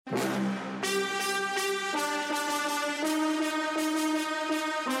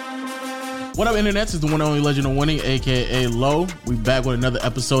What up, Internet? This is the one and only Legend of Winning, a.k.a. Low. We back with another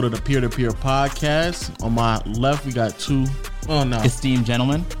episode of the Peer to Peer podcast. On my left, we got two esteemed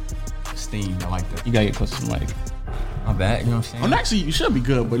gentlemen. Esteemed, I like that. You gotta get close to the mic. My bad, you know what I'm saying? Actually, you should be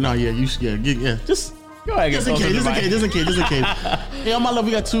good, but no, yeah, you should, just Go ahead, in case. Yeah, on my left,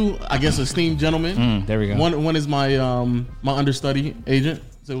 we got two, I guess, esteemed gentlemen. There we go. One is my my understudy agent.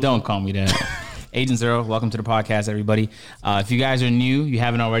 So Don't call me that. Agent Zero, welcome to the podcast, everybody. If you guys are new, you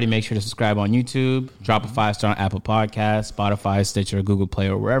haven't already, make sure to subscribe on YouTube, drop a 5-star on Apple Podcasts, Spotify, Stitcher, Google Play,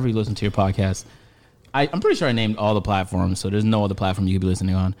 or wherever you listen to your podcast. I'm pretty sure I named all the platforms, so there's no other platform you could be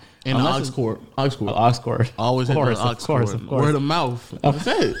listening on. And Oxcord. Always hit the Of course. Word of mouth. That's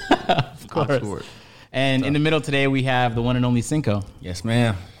it. Of course. Oxcord. And in the middle today, we have the one and only Cinco. Yes,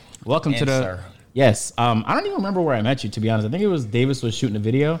 ma'am. Welcome to the... Sir. Yes. I don't even remember where I met you, to be honest. I think it was Davis was shooting a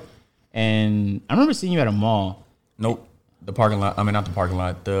video, and I remember seeing you at a mall. Nope. The parking lot. I mean, not the parking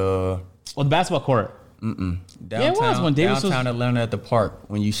lot. The basketball court. Downtown, it was when Davis downtown Atlanta at the park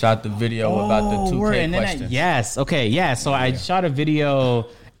when you shot the video about the 2K questions. Yes. Okay. Yeah. So I shot a video.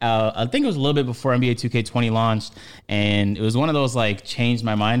 I think it was a little bit before NBA 2K20 launched, and it was one of those like changed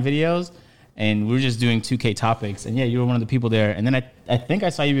my mind videos. And we were just doing 2K topics, and yeah, you were one of the people there. And then I think I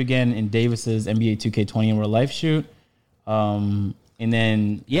saw you again in Davis's NBA 2K20 in real life shoot. And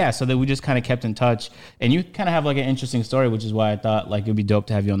then, so that we just kind of kept in touch. And you kind of have like an interesting story, which is why I thought like it'd be dope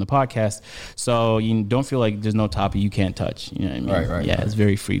to have you on the podcast. So you don't feel like there's no topic you can't touch. You know what I mean? Right. Yeah, it's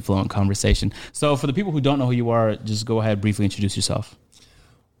very free-flowing conversation. So for the people who don't know who you are, just go ahead, briefly introduce yourself.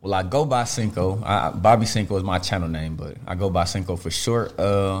 Well, I go by Cinco. Bobby Cinco is my channel name, but I go by Cinco for short.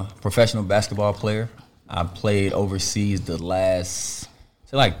 Professional basketball player. I played overseas the last...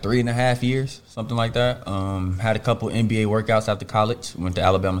 like 3.5 years, something like that. Had a couple NBA workouts after college. Went to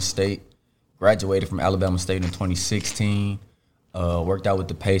Alabama State. Graduated from Alabama State in 2016. Worked out with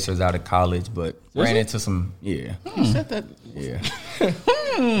the Pacers out of college, but ran into some, You said that. Yeah.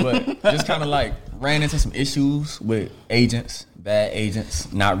 But just kind of like ran into some issues with agents, bad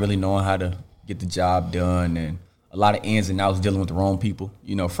agents, not really knowing how to get the job done, and a lot of ins and outs dealing with the wrong people.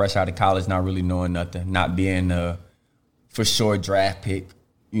 You know, fresh out of college, not really knowing nothing, not being for sure draft pick.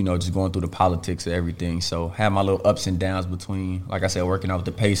 You know, just going through the politics of everything. So had my little ups and downs between, like I said, working out with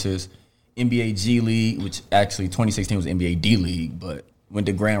the Pacers, NBA G League, which actually 2016 was NBA D League, but went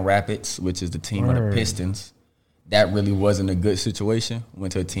to Grand Rapids, which is the team of the Pistons. That really wasn't a good situation.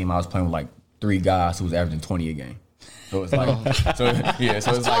 Went to a team I was playing with like 3 guys who was averaging 20 a game. So it's like,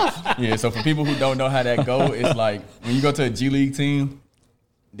 so for people who don't know how that go, it's like when you go to a G League team,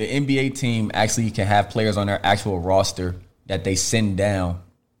 the NBA team actually can have players on their actual roster that they send down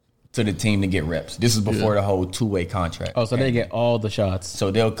to the team to get reps. This is before the whole 2-way contract. Oh, so they get all the shots.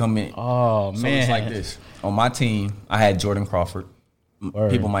 So they'll come in. Oh, so man. it's like this. On my team, I had Jordan Crawford.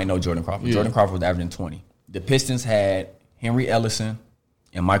 People might know Jordan Crawford. Yeah. Jordan Crawford was averaging 20. The Pistons had Henry Ellison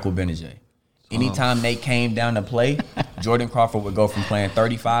and Michael Benajay. Anytime they came down to play, Jordan Crawford would go from playing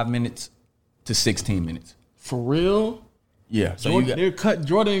 35 minutes to 16 minutes. For real? Yeah. So they cut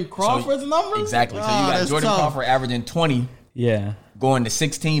Jordan Crawford's numbers? Exactly. So you got Jordan Crawford averaging 20. Yeah. Going to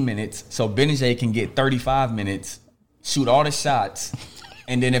 16 minutes, so Benajay can get 35 minutes, shoot all the shots,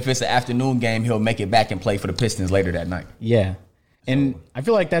 and then if it's an afternoon game, he'll make it back and play for the Pistons later that night. Yeah. And I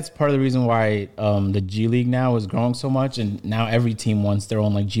feel like that's part of the reason why the G League now is growing so much, and now every team wants their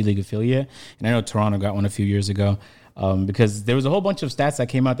own like G League affiliate. And I know Toronto got one a few years ago because there was a whole bunch of stats that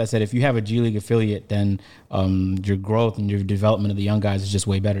came out that said if you have a G League affiliate, then your growth and your development of the young guys is just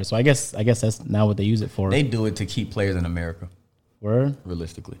way better. So I guess that's now what they use it for. They do it to keep players in America. Word?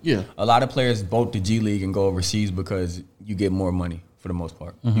 Realistically. Yeah. A lot of players vote the G League and go overseas because you get more money for the most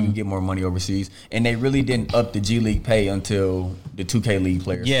part. You can get more money overseas. And they really didn't up the G League pay until the 2K League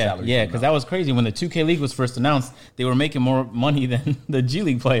players' salaries. Yeah, because that was crazy. When the 2K League was first announced, they were making more money than the G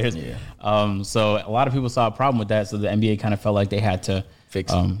League players. Yeah. So a lot of people saw a problem with that, so the NBA kind of felt like they had to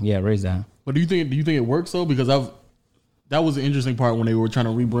fix it. Raise that. But do you think it works though? Because that was the interesting part when they were trying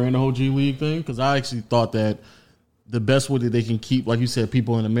to rebrand the whole G League thing. Because I actually thought that the best way that they can keep, like you said,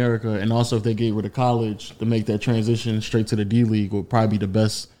 people in America, and also if they get rid of college to make that transition straight to the D League would probably be the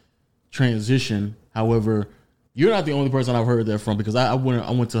best transition. However, you're not the only person I've heard that from, because I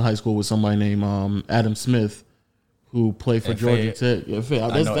went to high school with somebody named Adam Smith, who played for Georgia Tech. Yeah,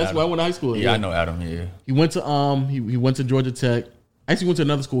 that's where I went to high school. Yeah, I know Adam. Yeah, he went to he went to Georgia Tech. Actually went to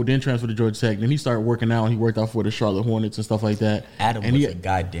another school, then transferred to Georgia Tech. Then he started working out, and he worked out for the Charlotte Hornets and stuff like that. Adam was a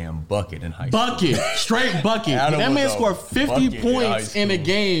goddamn bucket in high school. Straight bucket. That man scored 50 points in a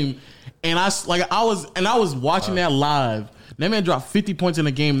game, and I was watching that live, That man dropped 50 points in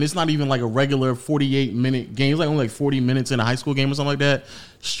a game, and it's not even like a regular 48-minute game. It's like only like 40 minutes in a high school game or something like that.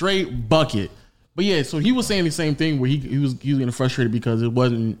 Straight bucket. But yeah, so he was saying the same thing where he was getting frustrated because it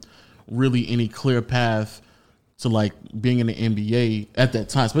wasn't really any clear path to like being in the NBA at that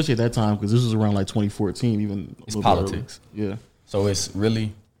time, especially at that time, because this was around like 2014, even. It's politics. Yeah. So it's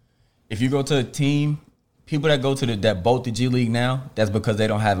really, if you go to a team, people that go to that boat the G League now, that's because they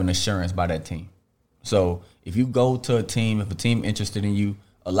don't have an assurance by that team. So if you go to a team, if a team interested in you,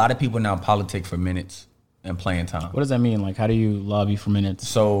 a lot of people now politic for minutes and playing time. What does that mean? Like, how do you lobby for minutes?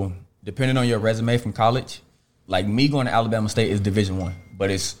 So depending on your resume from college, like me going to Alabama State is Division I,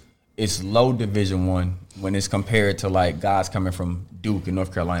 but it's low Division I when it's compared to like guys coming from Duke and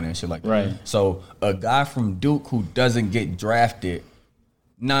North Carolina and shit like that. Right. So a guy from Duke who doesn't get drafted,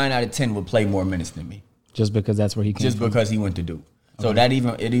 9 out of 10 will play more minutes than me. Just because that's where he came Just from? because he went to Duke. So that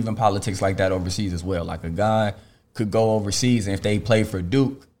even politics like that overseas as well. Like a guy could go overseas and if they play for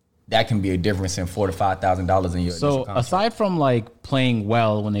Duke, that can be a difference in $4,000 to $5,000 in your So initial contract. aside from like playing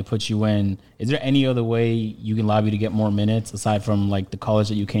well when they put you in, is there any other way you can lobby to get more minutes aside from like the college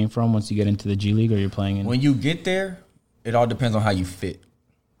that you came from once you get into the G League or you're playing in? When you get there, it all depends on how you fit.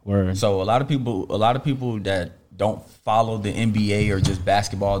 Word. So a lot of people that don't follow the NBA or just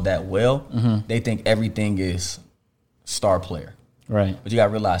basketball that well, they think everything is star player. Right. But you got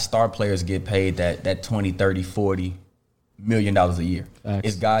to realize star players get paid that 20, 30, 40 million dollars a year. Facts.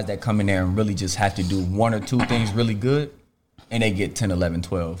 It's guys that come in there and really just have to do one or two things really good and they get 10, 11,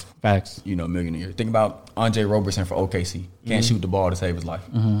 12, Facts. million a year. Think about Andre Roberson for OKC. Can't shoot the ball to save his life,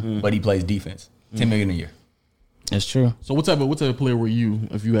 but he plays defense. 10 million a year. It's true. So what type of player were you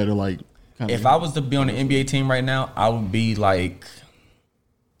if you had to like? Kind If I was to be on the NBA team right now, I would be like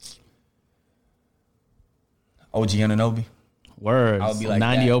OG Anunoby. Words. I would be like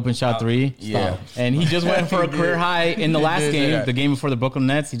 90 that. open shot three. Yeah. And he just went for a career high in the He last did game, that. the game before the Brooklyn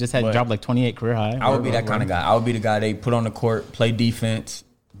Nets. He just had dropped like 28 career high. I would be that kind of guy. I would be the guy they put on the court, play defense,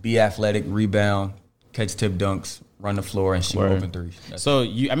 be athletic, rebound, catch tip dunks, run the floor, and shoot Word. open threes. That's So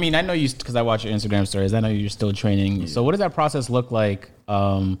I know you because I watch your Instagram stories. I know you're still training. So what does that process look like?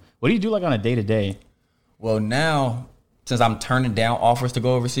 What do you do like on a day to day? Well, now, since I'm turning down offers to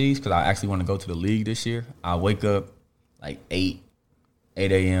go overseas, because I actually want to go to the league this year, I wake up like 8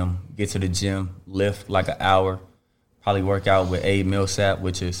 a.m., get to the gym, lift like an hour, probably work out with Abe Millsap,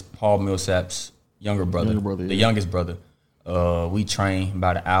 which is Paul Millsap's younger brother, the youngest brother. We train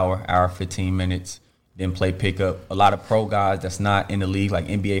about an hour, 15 minutes, then play pickup. A lot of pro guys that's not in the league, like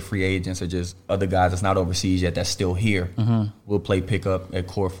NBA free agents or just other guys that's not overseas yet that's still here, will play pickup at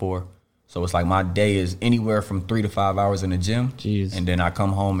Core 4. So it's like my day is anywhere from 3 to 5 hours in the gym. Jeez. And then I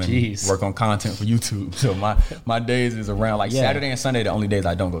come home and work on content for YouTube. So my days is around like Saturday and Sunday, the only days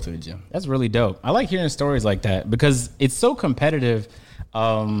I don't go to the gym. That's really dope. I like hearing stories like that because it's so competitive.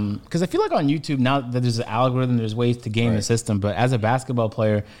 Because I feel like on YouTube now that there's an algorithm, there's ways to game the system. But as a basketball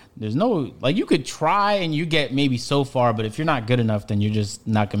player, there's no like you could try and you get maybe so far, but if you're not good enough, then you're just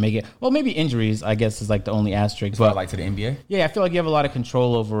not gonna make it. Well, maybe injuries, I guess, is like the only asterisk. But But like to the NBA, yeah, I feel like you have a lot of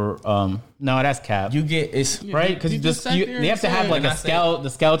control over. No, that's cap. you get it's right? Because they have to have like a scout. The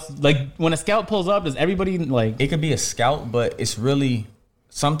scouts, like when a scout pulls up, does everybody like? It could be a scout, but it's really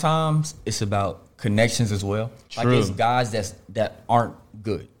sometimes it's about connections as well. True. Like it's guys that aren't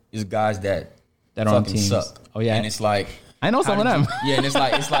good. It's guys that That are on fucking teams. suck. Oh, yeah. and it's like I know how some of did them. you- yeah, and it's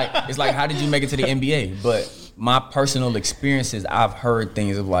like how did you make it to the NBA? But my personal experiences, I've heard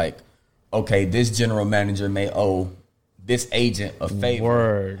things of like, okay, this general manager may owe this agent a favor.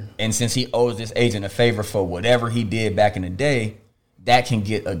 Word. And since he owes this agent a favor for whatever he did back in the day, that can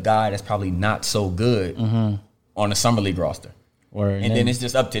get a guy that's probably not so good on a summer league roster. Word. And then it's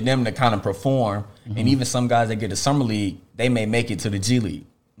just up to them to kind of perform. And even some guys that get to summer league, they may make it to the G League.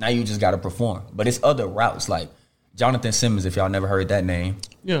 Now you just got to perform. But it's other routes like Jonathan Simmons, if y'all never heard that name.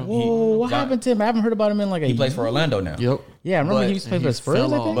 Yeah. Whoa, what happened to him? I haven't heard about him in like a He plays for Orlando now. Yep. Yeah, I remember But he used to play for the he Spurs,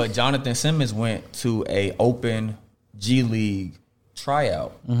 fell I off. think. But Jonathan Simmons went to a open G League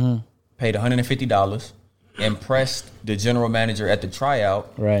tryout, paid $150, impressed the general manager at the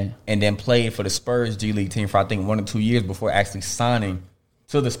tryout, Right. and then played for the Spurs G League team for I think 1 or 2 years before actually signing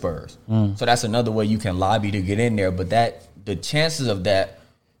to the Spurs. So that's another way you can lobby to get in there. But the chances of that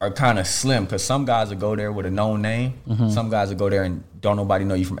are kind of slim because some guys will go there with a known name. Some guys will go there and don't nobody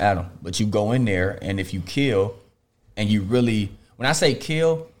know you from Adam. But you go in there and if you kill and you really, when I say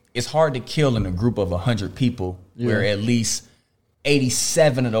kill, it's hard to kill in a group of 100 people where at least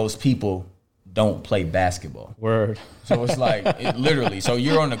 87 of those people don't play basketball. Word. So it's like, literally, so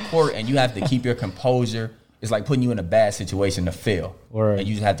you're on the court and you have to keep your composure. It's like putting you in a bad situation to fail. Word. And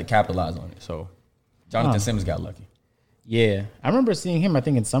you just have to capitalize on it. So Jonathan Simmons got lucky. Yeah, I remember seeing him. I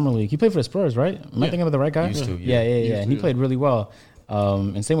think in summer league, he played for the Spurs, right? Am I thinking of the right guy? Used to, yeah. And he played really well.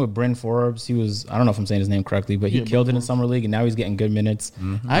 And same with Bryn Forbes. He was, I don't know if I'm saying his name correctly, but he killed it in summer league, and now he's getting good minutes.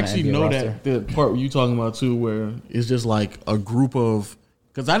 I actually know that the part you talking about too, where it's just like a group of,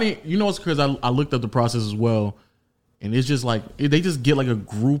 because I didn't, you know, it's because I looked up the process as well, and it's just like they just get like a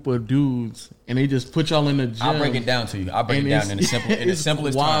group of dudes and they just put y'all in the gym. I'll break it down to you. I'll break And it down in the it's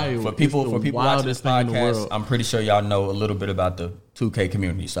simplest wild. term. For It's people the watching this wildest thing in the podcast, world. I'm pretty sure y'all know a little bit about the 2K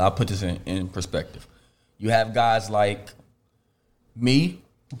community. So I'll put this in perspective. You have guys like me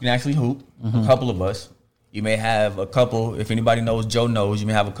who can actually hoop, a couple of us. You may have a couple, if anybody knows Joe Knows, you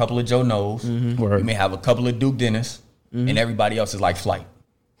may have a couple of Joe Knows. Word. You may have a couple of Duke Dennis, and everybody else is like Flight.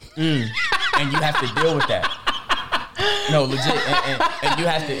 And you have to deal with that. No, legit. And you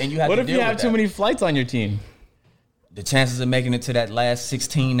have to What to if deal you have with too that. many flights on your team? The chances of making it to that last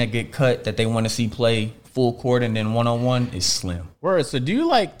 16 that get cut that they want to see play full court and then one-on-one is slim. Word. So do you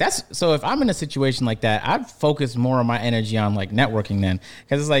like that's so if I'm in a situation like that, I'd focus more of my energy on like networking then.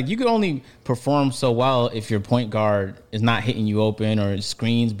 Because it's like you could only perform so well if your point guard is not hitting you open or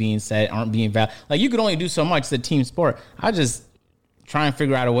screens being set aren't being valid. Like you could only do so much. It's a team sport. I just try and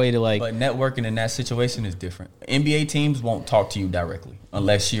figure out a way to like But networking in that situation is different. NBA teams won't talk to you directly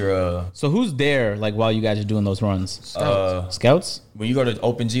unless you're So who's there like while you guys are doing those runs? Scouts? when you go to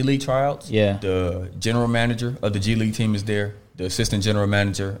Open G League tryouts, Yeah. the general manager of the G League team is there, the assistant general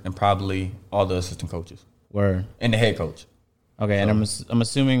manager, and probably all the assistant coaches Word. and the head coach. Okay, and I'm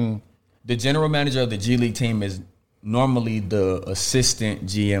assuming The general manager of the G League team is normally the assistant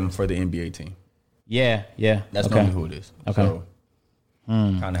GM for the NBA team. yeah. That's okay. normally who it is. Okay. So,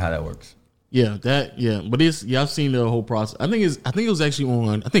 kind of how that works. But I've seen the whole process. I think it was actually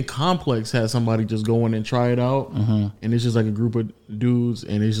on. I think Complex had somebody just go in and try it out, and it's just like a group of dudes,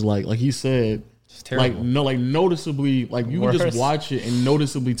 and it's just like he said, It's terrible. noticeably, like you can Worse. just watch it and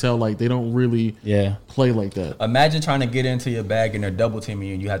noticeably tell like they don't really play like that. Imagine trying to get into your bag and they're double teaming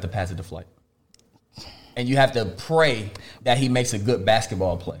you and you have to pass it to Flight. And you have to pray that he makes a good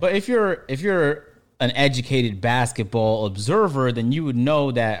basketball play. But if you're an educated basketball observer, then you would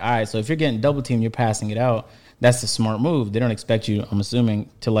know that, all right, so if you're getting double teamed, you're passing it out. That's a smart move. They don't expect you, I'm assuming,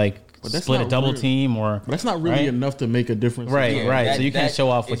 to like that's split a not double real. team or. But that's not really right? enough to make a difference. Right, Yeah, right. So you can't show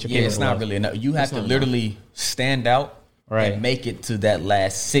off what you're Yeah, it's capable not of. really enough. You have to not literally stand out Right. and make it to that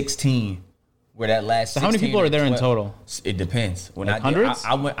last 16. Where that last. So how many 16 people are or there in 12 total? It depends. When Like I did, hundreds?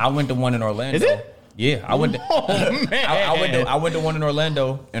 I went to one in Orlando. Is it? Yeah, I went. To, Oh, man. I went to one in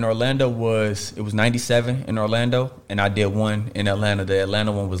Orlando. And Orlando was 97 in Orlando, and I did one in Atlanta. The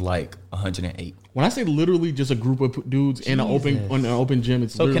Atlanta one was like 108. When I say literally just a group of dudes in an open gym,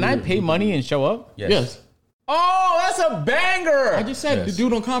 it's So can I literally- pay money and show up? Yes. Oh, that's a banger. I just said Yes. the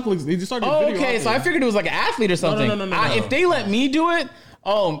dude on Complex. They just started. Oh, video okay, out so I there. figured it was like an athlete or something. no. If they let me do it,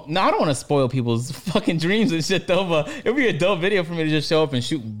 no, I don't want to spoil people's fucking dreams and shit though, but it would be a dope video for me to just show up and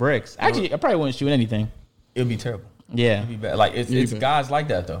shoot bricks. Actually, I probably wouldn't shoot anything. It'd be terrible. Yeah. It'd be bad. Like it's bad. guys like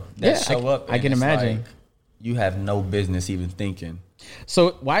that though that Yeah, show up. I and can it's imagine. like, you have no business even thinking.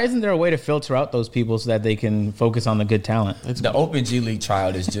 So why isn't there a way to filter out those people so that they can focus on the good talent? The Open G League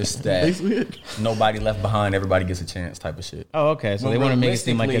tryout is just that Basically it. nobody left behind, everybody gets a chance type of shit. Oh, okay. So they want to make it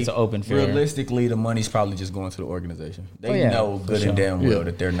seem like it's an open fair. Realistically, the money's probably just going to the organization. They Oh, yeah, know for good sure. and damn well Yeah.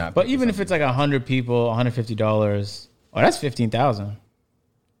 that they're not. But even if it's like 100 people, $150, oh, that's $15,000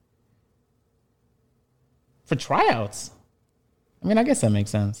 for tryouts. I mean, I guess that makes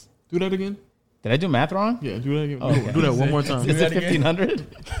sense. Do that again. Did I do math wrong? Yeah, do that again. okay. Do that one more time. Is it that again? $1,500?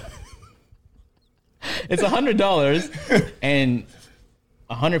 It's $100 and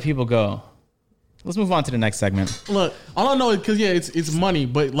 100 people go. Let's move on to the next segment. Look, all I know is because it's money,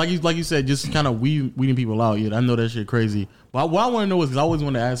 but like you said, just kind of weeding people out. Yeah, I know that shit crazy. But what I want to know is because I always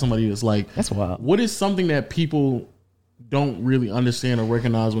want to ask somebody that's like, That's wild. what is something that people don't really understand or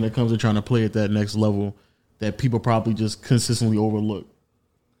recognize when it comes to trying to play at that next level that people probably just consistently overlook?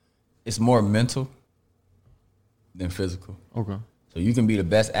 it's more mental than physical. Okay. So you can be the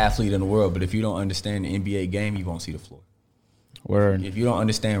best athlete in the world, but if you don't understand the NBA game, you won't see the floor. Word. If you don't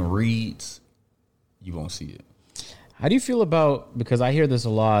understand reads, you won't see it. How do you feel about, because I hear this a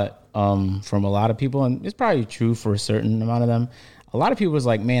lot from a lot of people, and it's probably true for a certain amount of them. A lot of people is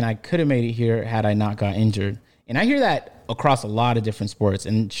like, man, I could have made it here had I not got injured. And I hear that across a lot of different sports.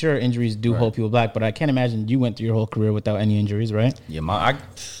 And sure, injuries do hold people back, but I can't imagine you went through your whole career without any injuries, right? Yeah,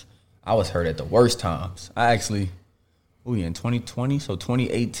 I was hurt at the worst times. I actually, in 2020, so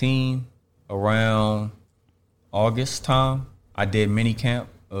 2018, around August time, I did mini camp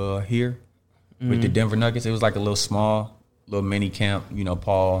here with the Denver Nuggets. It was like a little little mini camp. You know,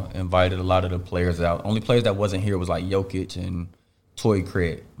 Paul invited a lot of the players out. Only players that wasn't here was like Jokic and Torrey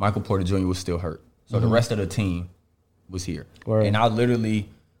Craig. Michael Porter Jr. was still hurt. So the rest of the team was here. Word. And I literally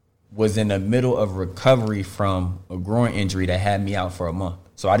was in the middle of recovery from a groin injury that had me out for a month.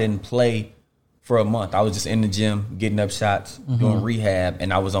 So I didn't play for a month. I was just in the gym, getting up shots, doing rehab,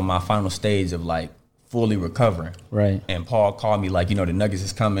 and I was on my final stage of like fully recovering. Right. And Paul called me like, you know, the Nuggets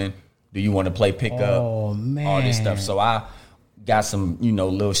is coming. Do you want to play pickup? Oh, man. All this stuff. So I got some, you know,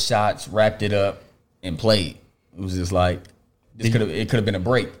 little shots, wrapped it up, and played. It was just like, it could have been a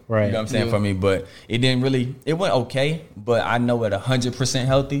break. Right. You know what I'm saying, for me? But it didn't really, it went okay. But I know at 100%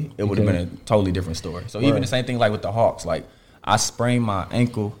 healthy, it would have been a totally different story. So even the same thing like with the Hawks, like I sprained my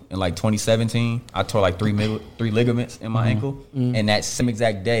ankle in like 2017. I tore like three ligaments in my ankle. And that same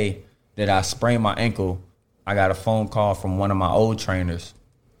exact day that I sprained my ankle, I got a phone call from one of my old trainers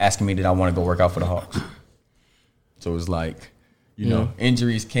asking me did I want to go work out for the Hawks. So it was like, you know,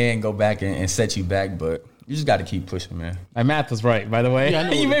 injuries can go back and set you back, but you just got to keep pushing, man. My math was right, by the way. Yeah, I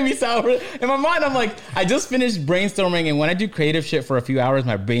know. You made me sound in my mind. I'm like, I just finished brainstorming, and when I do creative shit for a few hours,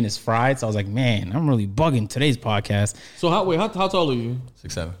 my brain is fried. So I was like, man, I'm really bugging today's podcast. So how tall are you?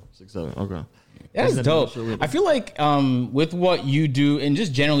 6'7". 6'7". Okay. That's dope. I feel like with what you do, and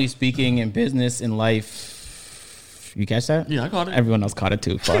just generally speaking in business, in life, you catch that? Yeah, I caught it. Everyone else caught it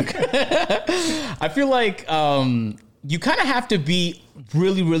too. Fuck. I feel like you kind of have to be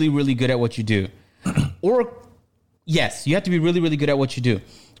really, really, really good at what you do. Or, yes, you have to be really, really good at what you do.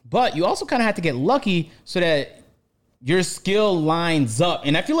 But you also kind of have to get lucky so that your skill lines up.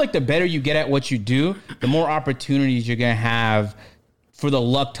 And I feel like the better you get at what you do, the more opportunities you're going to have for the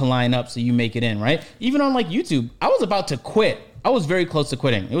luck to line up so you make it in, right? Even on like YouTube, I was about to quit. I was very close to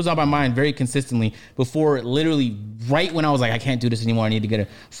quitting. It was on my mind very consistently before literally right when I was like, I can't do this anymore. I need to get a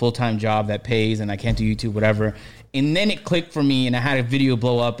full-time job that pays and I can't do YouTube, whatever. And then it clicked for me and I had a video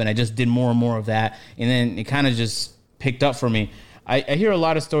blow up and I just did more and more of that. And then it kind of just picked up for me. I hear a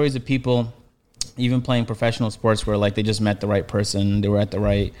lot of stories of people even playing professional sports where like they just met the right person. They were at the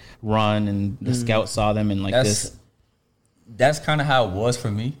right run and the scout saw them and like this. That's kind of how it was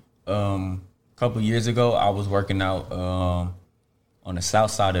for me. A couple years ago, I was working out on the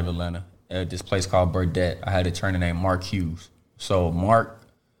south side of Atlanta at this place called Burdett. I had a trainer named Mark Hughes. So Mark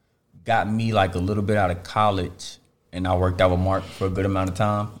got me like a little bit out of college, and I worked out with Mark for a good amount of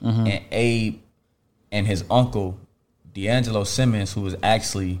time. And Abe and his uncle, D'Angelo Simmons, who was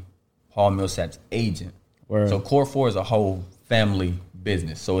actually Paul Millsap's agent. Word. So Core 4 is a whole family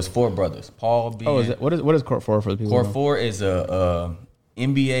business. So it's 4 brothers. Paul being... Oh, is it, what is Court 4 for the people? Core 4 is a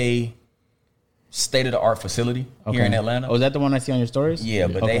NBA state-of-the-art facility here in Atlanta. Oh, is that the one I see on your stories? Yeah,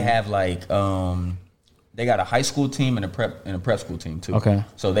 but they have like they got a high school team and a prep school team too. Okay.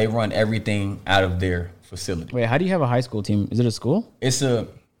 So they run everything out of their facility. Wait, how do you have a high school team? Is it a school? It's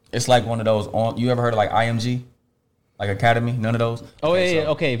like one of those you ever heard of like IMG? Like Academy? None of those? Oh,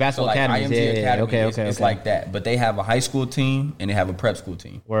 okay, Basketball like Academy. IMG Academy, Okay. it's like that. But they have a high school team and they have a prep school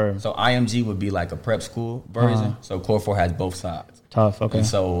team. Word. So IMG would be like a prep school version. So Core 4 has both sides. Tough, okay. And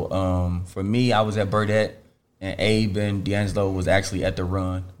so for me, I was at Burdett, and Abe and D'Angelo was actually at the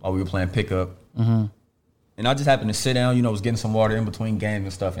run while we were playing pickup. And I just happened to sit down, was getting some water in between games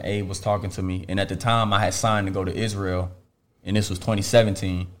and stuff, and Abe was talking to me. And at the time, I had signed to go to Israel, and this was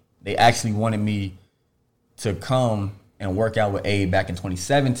 2017. They actually wanted me to come and work out with Abe back in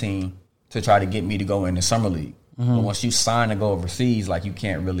 2017 to try to get me to go in the summer league. But once you sign to go overseas, like you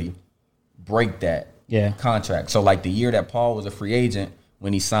can't really break that contract. So like the year that Paul was a free agent,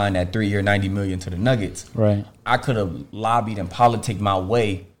 when he signed that 3-year, $90 million to the Nuggets, Right. I could have lobbied and politicked my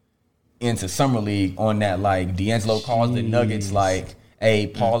way into summer league on that. Like D'Angelo calls the Nuggets like, "Hey,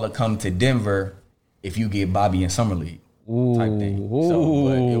 Paul will come to Denver if you get Bobby in summer league," type thing. So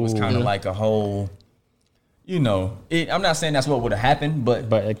but it was kind of like a whole, I'm not saying that's what would have happened,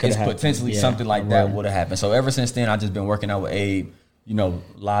 but it it's happened. potentially something like that would have happened. So ever since then, I've just been working out with Abe,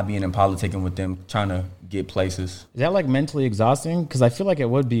 lobbying and politicking with them, trying to get places. Is that like mentally exhausting? Because I feel like it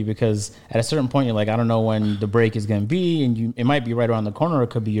would be, because at a certain point you're like, I don't know when the break is going to be, and it might be right around the corner, or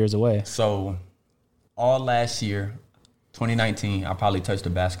it could be years away. So all last year, 2019, I probably touched the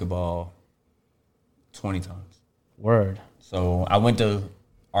basketball 20 times. Word. So I went to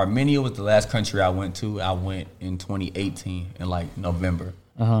Armenia was the last country I went to. I went in 2018 in like November.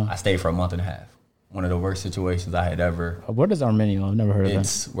 I stayed for a month and a half. One of the worst situations I had ever. What is Armenia? I've never heard of that.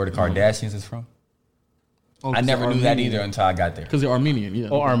 It's where the Kardashians is from. Oh, I never knew that either until I got there. Because they're Armenian, yeah.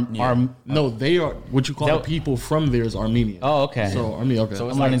 Oh, no, they are what you call the people from there is Armenian. Oh, okay. So Armenia, okay. So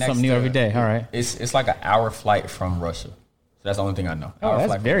I'm learning something new every day. All right. It's like an hour flight from Russia. So that's the only thing I know. Oh,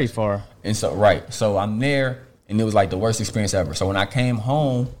 that's very far. And so so I'm there, and it was like the worst experience ever. So when I came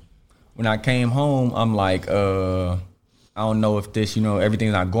home, I'm like, I don't know if this,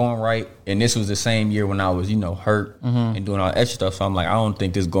 everything's not going right. And this was the same year when I was, hurt and doing all that extra stuff. So I'm like, I don't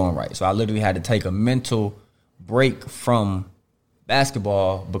think this is going right. So I literally had to take a mental break from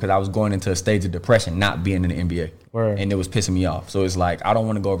basketball because I was going into a stage of depression, not being in the NBA. Word. And it was pissing me off. So it's like, I don't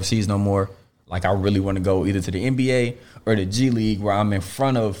want to go overseas no more. Like, I really want to go either to the NBA or the G League where I'm in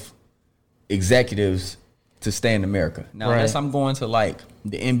front of executives to stay in America. Now, unless I'm going to, like,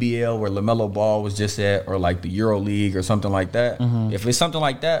 the NBL where LaMelo Ball was just at, or, like, the Euro League or something like that, if it's something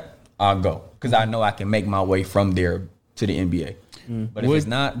like that, I'll go. Because I know I can make my way from there to the NBA. But if it's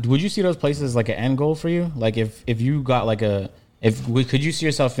not... Would you see those places like an end goal for you? Like, if you got, like, could you see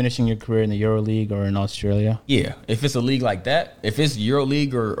yourself finishing your career in the Euro League or in Australia? Yeah. If it's a league like that, if it's Euro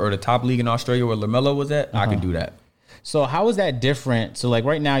League or the top league in Australia where LaMelo was at, I can do that. So how is that different? So like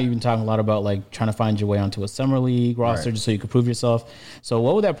right now you've been talking a lot about like trying to find your way onto a summer league roster just so you could prove yourself. So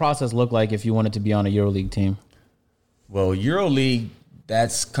what would that process look like if you wanted to be on a Euro League team? Well, Euro League,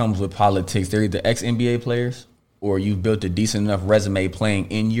 that comes with politics. They're either ex-NBA players or you've built a decent enough resume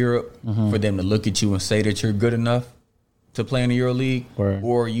playing in Europe for them to look at you and say that you're good enough to play in the Euro League.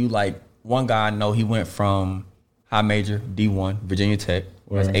 Or you like, one guy I know, he went from high major, D1, Virginia Tech,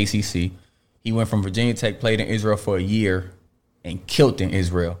 that's ACC. He went from Virginia Tech, played in Israel for a year, and killed in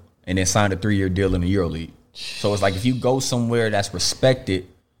Israel, and then signed a 3-year deal in the Euro League. So it's like if you go somewhere that's respected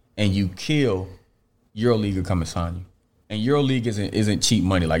and you kill, Euro League will come and sign you. And Euro League isn't cheap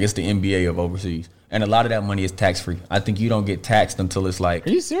money. Like, it's the NBA of overseas, and a lot of that money is tax free. I think you don't get taxed until it's like.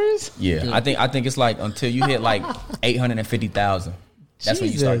 Are you serious? Yeah, I think it's like until you hit like 850,000. That's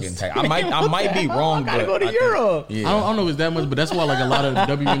when you start getting taxed. I might be wrong. Gotta go to Europe. I don't know if it's that much, but that's why like a lot of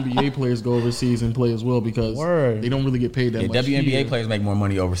WNBA players go overseas and play as well because they don't really get paid that much. WNBA players make more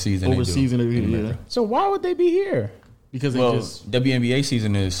money overseas than they do in America. So why would they be here? Because WNBA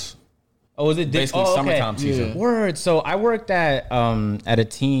season is basically summertime season. Yeah. Word. So I worked at a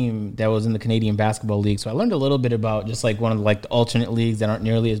team that was in the Canadian Basketball League. So I learned a little bit about just like one of the alternate leagues that aren't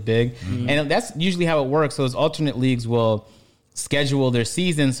nearly as big, and that's usually how it works. So those alternate leagues will schedule their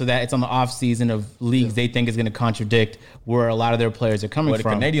season so that it's on the off season of leagues they think is going to contradict where a lot of their players are coming from.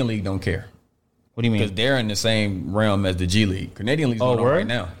 The Canadian League don't care. What do you mean? Because they're in the same realm as the G League. Canadian League's going on right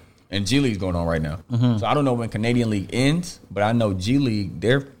now. And G League's going on right now. So I don't know when Canadian League ends, but I know G League,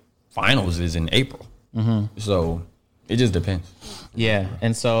 their finals is in April. So it just depends. Yeah.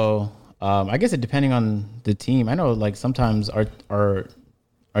 And so I guess it depending on the team. I know like sometimes our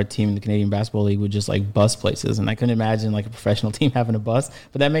team in the Canadian Basketball League would just like bus places, and I couldn't imagine like a professional team having a bus,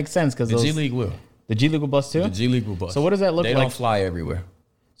 but that makes sense because the G League will. The G League will bus too? The G League will bus. So what does that look like? They don't fly everywhere.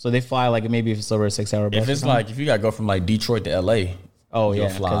 So they fly like maybe if it's over a 6-hour bus. If it's like, if you got to go from like Detroit to LA, you'll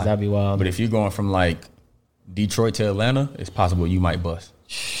fly. Because that'd be wild. But if you're going from like Detroit to Atlanta, it's possible you might bus.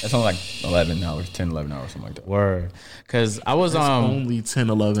 That's only like 11 hours, 10, 11 hours, something like that. Word. Because I was only 10,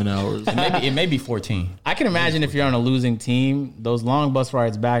 11 hours. It may be 14. I can imagine if you're on a losing team, those long bus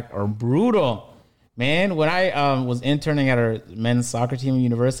rides back are brutal. Man, when I was interning at our men's soccer team in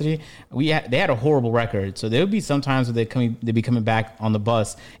university, they had a horrible record. So there would be some times where they'd be coming back on the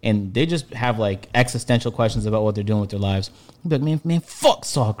bus and they just have like existential questions about what they're doing with their lives. I'd be like, man, fuck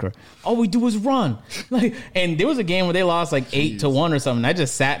soccer. All we do is run. And there was a game where they lost like 8-1 or something. I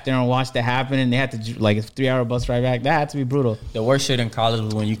just sat there and watched it happen, and they had to like a 3-hour bus ride back. That had to be brutal. The worst shit in college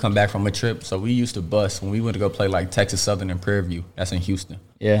was when you come back from a trip. So we used to bus when we went to go play like Texas Southern and Prairie View. That's in Houston.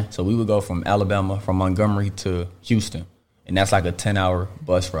 Yeah. So we would go from Alabama, from Montgomery to Houston. And that's like a 10-hour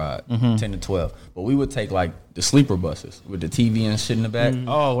bus ride, 10 to 12. But we would take like the sleeper buses with the TV and shit in the back.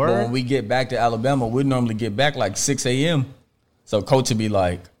 Oh, word? But when we get back to Alabama, we'd normally get back like 6 a.m. So coach would be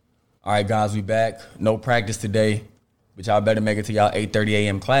like, all right, guys, we back. No practice today, but y'all better make it to y'all 8:30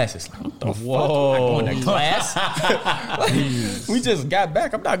 a.m. classes. Like, what the fuck? I'm not going to class. We just got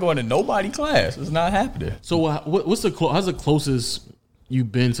back. I'm not going to nobody class. It's not happening. So how's the closest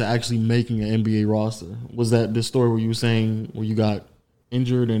you've been to actually making an NBA roster? Was that this story where you were saying where you got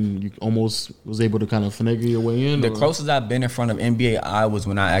injured and you almost was able to kind of finagle your way in? The closest I've been in front of NBA was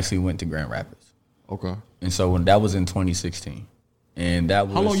when I actually went to Grand Rapids. Okay. And so that was in 2016. And that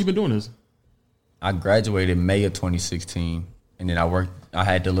was, how long you been doing this? I graduated May of 2016, and then I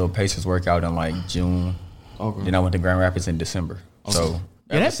had the little Pacers workout in like June. Okay. Then I went to Grand Rapids in December. Okay. So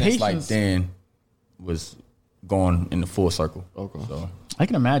ever since like then was going in the full circle. Okay. So I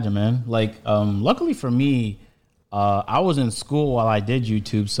can imagine, man. Like, luckily for me, I was in school while I did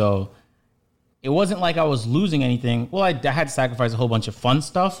YouTube, so it wasn't like I was losing anything. Well, I had to sacrifice a whole bunch of fun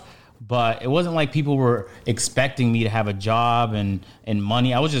stuff, but it wasn't like people were expecting me to have a job and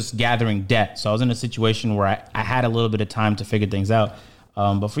money. I was just gathering debt. So I was in a situation where I had a little bit of time to figure things out.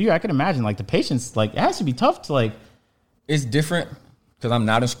 But for you, I can imagine like the patience, like it has to be tough to like. It's different because I'm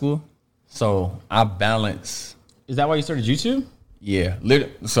not in school. So I balance. Is that why you started YouTube? Yeah.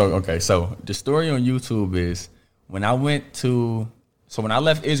 So the story on YouTube is when I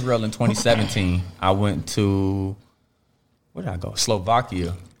left Israel in 2017, I went to, where did I go?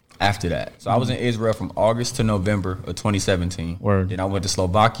 Slovakia after that. So I was in Israel from August to November of 2017. Word. Then I went to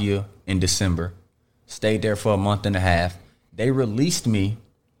Slovakia in December. Stayed there for a month and a half. They released me.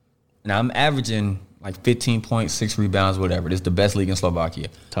 Now I'm averaging like 15.6 rebounds, whatever. This is the best league in Slovakia.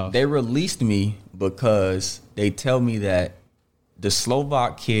 Tough. They released me because they tell me that the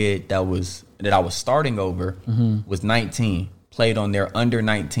Slovak kid that I was starting over was 19, played on their under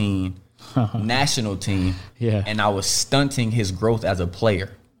 19 national team, and I was stunting his growth as a player.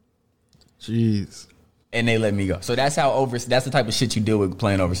 Jeez. And they let me go. So that's that's the type of shit you deal with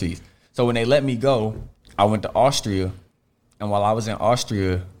playing overseas. So when they let me go, I went to Austria, and while I was in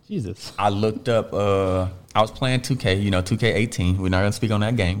Austria, Jesus, I looked up. I was playing 2K, 2K18. We're not gonna speak on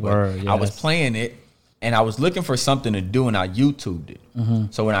that game, but I was playing it, and I was looking for something to do, and I YouTubed it.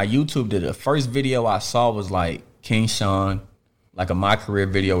 So when I YouTubed it, the first video I saw was like King Sean, like a My Career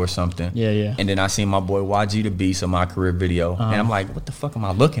video or something. Yeah. And then I seen my boy YG the Beast, a My Career video, and I'm like, what the fuck am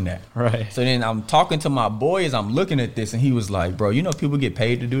I looking at? Right. So then I'm talking to my boy as I'm looking at this, and he was like, bro, people get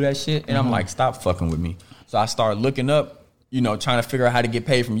paid to do that shit? And I'm like, stop fucking with me. So I started looking up, trying to figure out how to get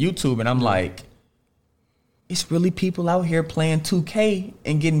paid from YouTube, and I'm like, it's really people out here playing 2K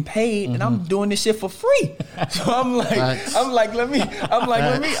and getting paid, and I'm doing this shit for free. So I'm like,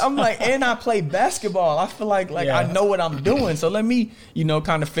 and I play basketball. I feel like I know what I'm doing. So let me,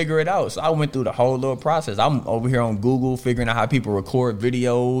 kind of figure it out. So I went through the whole little process. I'm over here on Google figuring out how people record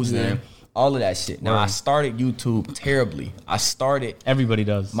videos and all of that shit. Now, I started YouTube terribly. Everybody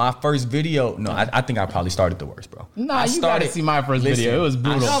does. My first video, I think I probably started the worst, bro. Nah, you gotta see my first video. It was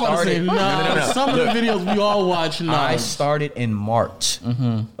brutal. No. Some of the videos we all watch. I started in March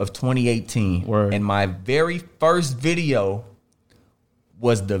of 2018. Word. And my very first video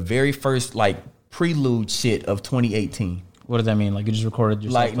was the very first, prelude shit of 2018. What does that mean? Like you just recorded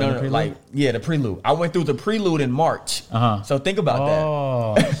yourself? The prelude. I went through the prelude in March. So think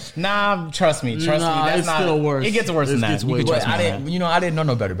about that. Nah, trust me. That's not. Still worse. It gets worse than that. I didn't know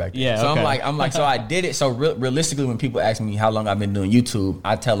no better back then. Yeah. So okay. I'm like, so I did it. So realistically, when people ask me how long I've been doing YouTube,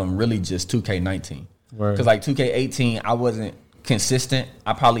 I tell them really just 2K19. Because 2K18, I wasn't consistent.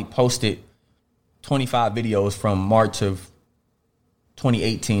 I probably posted 25 videos from March of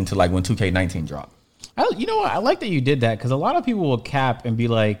 2018 to when 2K19 dropped. You know what? I like that you did that because a lot of people will cap and be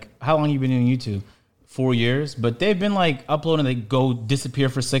like, how long you been doing YouTube? 4 years, but they've been uploading, they go disappear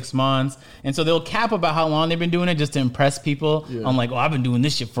for 6 months. And so they'll cap about how long they've been doing it just to impress people. Yeah. I'm like, I've been doing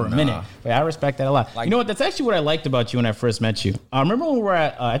this shit for a minute. But I respect that a lot. You know what? That's actually what I liked about you when I first met you. I remember when we were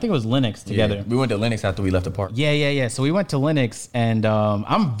at, I think it was Linux together. Yeah. We went to Linux after we left the park. Yeah. So we went to Linux, and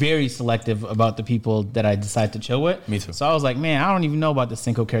I'm very selective about the people that I decide to chill with. Me too. So I was like, man, I don't even know about the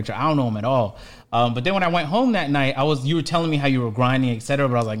Cinco character. I don't know him at all. But then when I went home that night, you were telling me how you were grinding, etc.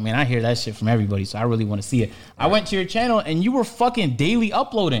 But I was like, man, I hear that shit from everybody, so I really want to see it. I went to your channel and you were fucking daily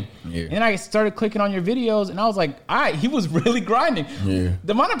uploading. Yeah. And then I started clicking on your videos and I was like, all right, he was really grinding. Yeah.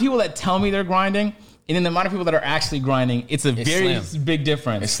 The amount of people that tell me they're grinding and then the amount of people that are actually grinding, it's very slim. Big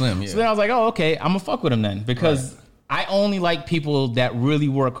difference. It's slim, yeah. So then I was like, oh, okay, I'm gonna fuck with him then because I only like people that really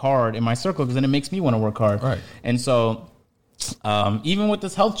work hard in my circle because then it makes me want to work hard. Right. And so even with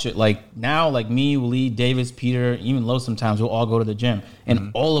this health shit, now, me, Lee, Davis, Peter, even Lo, sometimes we'll all go to the gym, and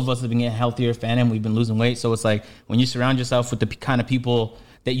all of us have been getting healthier, and we've been losing weight. So it's like when you surround yourself with the kind of people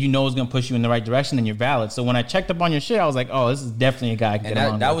that you know is going to push you in the right direction, then you're valid. So when I checked up on your shit, I was like, oh, this is definitely a guy I can get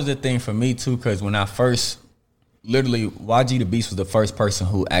along with. That was the thing for me too, because when I first, literally, YG the Beast was the first person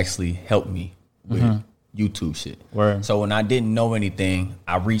who actually helped me with YouTube shit. Word. So when I didn't know anything,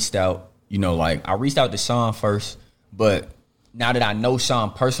 I reached out. I reached out to Sean first, but now that I know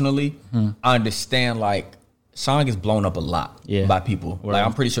Sean personally, I understand Sean gets blown up a lot by people. Word.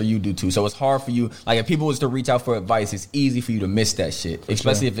 I'm pretty sure you do too. So it's hard for you. If people was to reach out for advice, it's easy for you to miss that shit,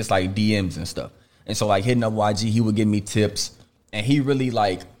 especially if it's DMs and stuff. And so hitting up YG, he would give me tips, and he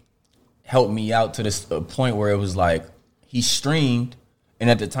really helped me out to this point where it was he streamed, and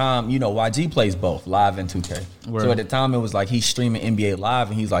at the time, YG plays both live and 2K. Word. So at the time, it was he's streaming NBA Live,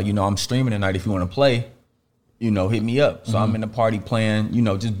 and he's like, I'm streaming tonight if you want to play. Hit me up. So I'm in the party playing,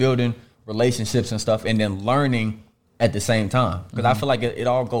 just building relationships and stuff, and then learning at the same time. Because I feel like it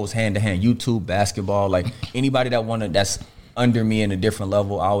all goes hand to hand. YouTube, basketball, anybody that's under me in a different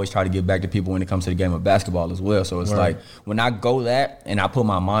level. I always try to give back to people when it comes to the game of basketball as well. So it's like when I go that and I put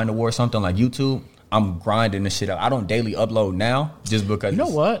my mind towards something like YouTube, I'm grinding this shit out. I don't daily upload now just because You know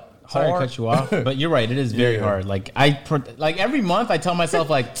what? Sorry to cut you off, but you're right. It is very hard. Like every month, I tell myself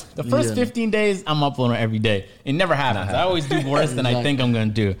like the first 15 days I'm uploading every day. It never happens. I always do worse than I think I'm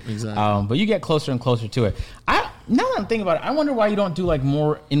going to do. Exactly. But you get closer and closer to it. Now that I'm thinking about it, I wonder why you don't do like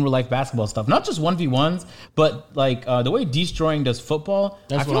more in real life basketball stuff. Not just 1v1s, but like the way Destroying does football.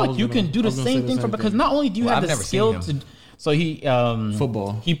 I feel like you can do the same thing because not only do you have the skill to. So he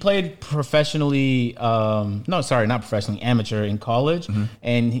football. He played professionally. No, sorry, not professionally. Amateur in college,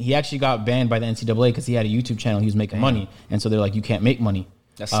 and he actually got banned by the NCAA because he had a YouTube channel. He was making money, and so they're like, you can't make money.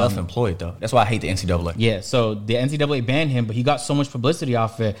 That's self-employed though. That's why I hate the NCAA. Yeah, so the NCAA banned him, but he got so much publicity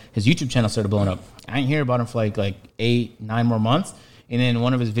off it. His YouTube channel started blowing up. I didn't hear about him for like 8-9 more months, and then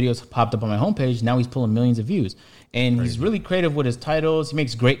one of his videos popped up on my homepage. Now he's pulling millions of views, and he's really creative with his titles. He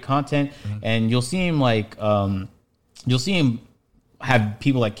makes great content, and you'll see him like. You'll see him have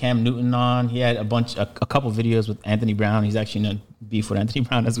people like Cam Newton on. He had a couple videos with Anthony Brown. He's actually in a beef with Anthony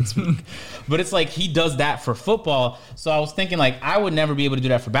Brown as we speak. But it's like he does that for football. So I was thinking like I would never be able to do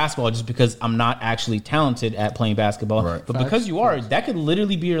that for basketball just because I'm not actually talented at playing basketball. Right. But because you are, that could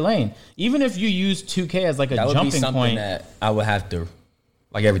literally be your lane. Even if you use 2K as like a jumping point. That would be something that I would have to,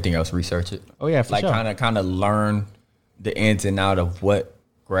 like everything else, research it. Oh yeah, for like sure. kind of learn the ins and out of what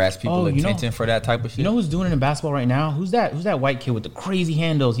grasp people attention for that type of shit. You know who's doing it in basketball right now? Who's that white kid with the crazy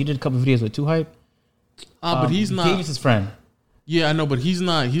handles? He did a couple of videos with 2Hype. But he's not. Davis' friend. Yeah, I know, but he's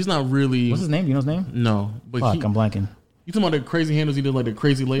not really. What's his name? You know his name? No, but I'm blanking. You talking about the crazy handles? He did like the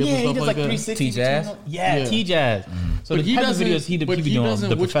crazy layups and stuff he does like that. 360. T-Jazz? Yeah, T-Jazz. So but the type of videos he be doing,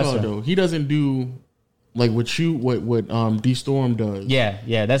 the professor. Though he doesn't do like what D-Storm does.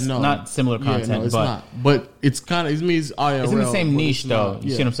 Yeah, that's not similar content. Yeah, no, it's but not. But it's kind of, it means IRL. It's in the same niche though.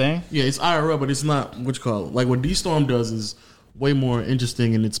 You see what I'm saying? Yeah, it's IRL, but it's not what you call it. Like what D-Storm does is way more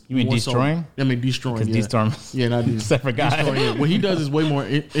interesting, and it's you mean more Destroying? I mean Destroying. Because D-Storm, not separate guy. D-Storm, yeah. What he does is way more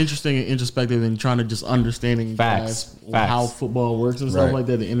interesting and introspective than trying to just understanding Facts. how football works and stuff like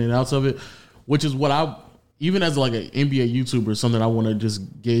that, the in and outs of it. Which is what I, even as like an NBA YouTuber, something I want to just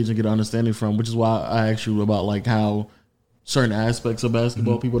gauge and get an understanding from. Which is why I asked you about like how certain aspects of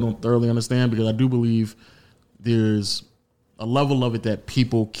basketball people don't thoroughly understand, because I do believe there's a level of it that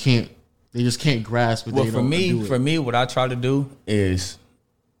people can't. They just can't grasp it. Well, for me, what I try to do is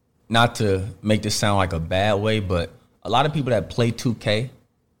not to make this sound like a bad way, but a lot of people that play 2K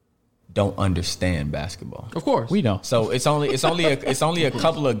don't understand basketball. Of course, we don't. So it's only a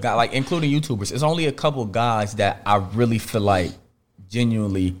couple of guys, like including YouTubers. It's only a couple of guys that I really feel like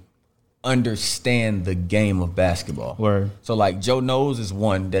genuinely understand the game of basketball. Word. So like Joe Knows is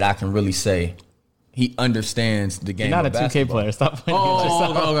one that I can really say he understands the game. You're not of a 2K basketball. player. Stop playing.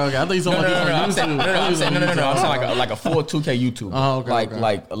 Okay. I thought you talking about I'm saying like a full 2K YouTuber. Oh, okay.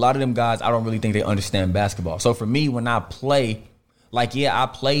 Like a lot of them guys, I don't really think they understand basketball. So for me, when I play, like I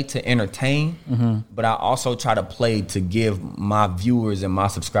play to entertain, but I also try to play to give my viewers and my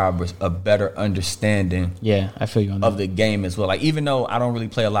subscribers a better understanding. Yeah, I feel you on that. Of the game as well. Like even though I don't really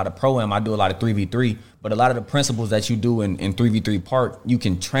play a lot of Pro-Am, I do a lot of 3v3. But a lot of the principles that you do in 3v3 part, you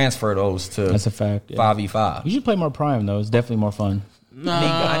can transfer those to that's a fact. 5v5. You should play more Prime though. It's definitely more fun.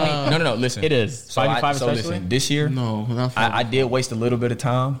 No. Listen, it is 5v5 especially. Listen, this year, not I did waste a little bit of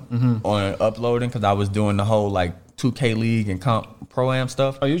time on uploading because I was doing the whole like 2K League and Pro-Am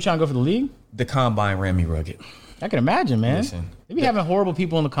stuff. Oh, you trying to go for the league? The Combine ran me rugged. I can imagine, man. Listen, they be having horrible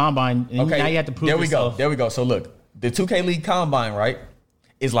people in the Combine, and now you have to prove yourself. There we go. So look, the 2K League Combine, right?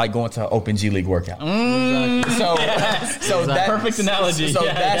 Is like going to an Open G League workout. So that's perfect analogy. So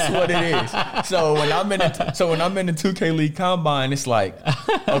that's what it is. So when I'm in the 2K League Combine, it's like,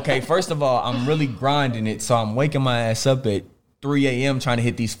 okay, first of all, I'm really grinding it. So I'm waking my ass up at 3 a.m. trying to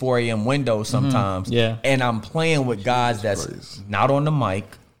hit these 4 a.m. windows sometimes. Yeah. And I'm playing with guys that's not on the mic.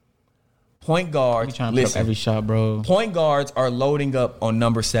 Point guards, trying to put up every shot, bro. Point guards are loading up on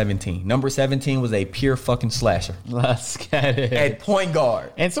number 17. Number 17 was a pure fucking slasher. Let's get it. At point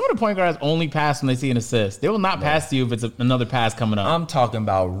guard. And some of the point guards only pass when they see an assist. They will not pass to you if it's another pass coming up. I'm talking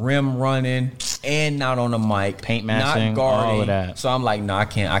about rim running and not on the mic. Paint matching, not guarding. all of that. So I'm like, no, I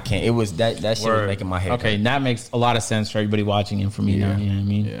can't. It was that shit was making my head Okay, hurt. That makes a lot of sense for everybody watching and for me now. You know what I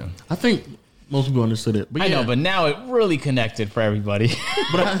mean? Yeah. I think most people understood it. But I know, but now it really connected for everybody.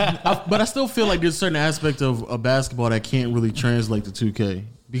 but I still feel like there's certain aspect of basketball that can't really translate to 2K.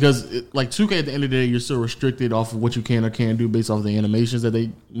 Because, 2K at the end of the day, you're still restricted off of what you can or can't do based off the animations that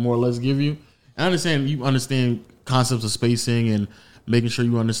they more or less give you. And I understand you understand concepts of spacing and making sure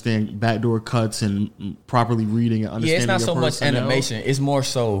you understand backdoor cuts and properly reading and understanding. Yeah, it's not your so much personnel. animation. It's more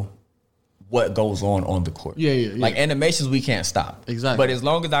so what goes on the court. Yeah. Like animations, we can't stop. Exactly. But as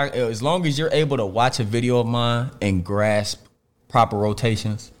long as you're able to watch a video of mine and grasp proper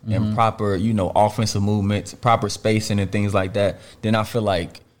rotations and proper, offensive movements, proper spacing and things like that, then I feel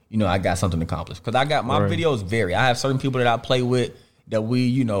like, I got something to accomplish. Because I got my videos vary. I have certain people that I play with that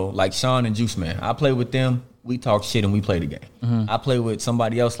we, like Sean and Juice Man. I play with them. We talk shit and we play the game. I play with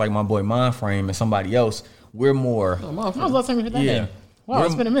somebody else like my boy Mindframe and somebody else. We're more. When was the last time you heard that name? Wow,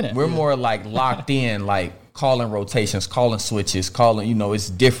 it's been a minute. We're more like locked in, like calling rotations, calling switches, calling, it's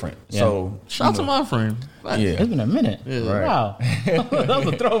different. Yeah. So shout out to Mindframe. Yeah. It's been a minute. Yeah. Right. Wow. That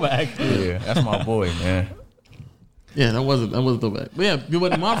was a throwback. Yeah, that's my boy, man. Yeah, that wasn't a throwback. But yeah,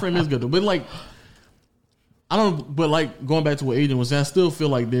 but Mindframe is good though. But like, I don't. But like going back to what Adrian was saying, I still feel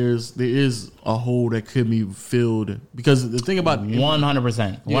like there is a hole that could be filled because the thing about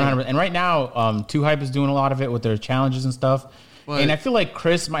 100%, 100%. And right now, Too Hype is doing a lot of it with their challenges and stuff. But, and I feel like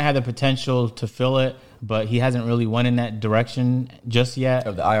Chris might have the potential to fill it, but he hasn't really went in that direction just yet.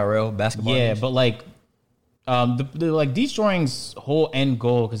 Of the IRL basketball. Yeah, nation. but like, like Destroying's whole end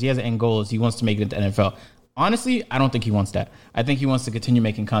goal, because he has an end goal, is he wants to make it into NFL. Honestly, I don't think he wants that. I think he wants to continue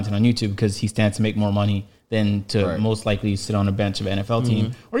making content on YouTube because he stands to make more money than to most likely sit on a bench of an NFL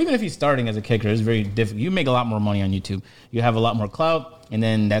team. Or even if he's starting as a kicker, it's very difficult. You make a lot more money on YouTube. You have a lot more clout, and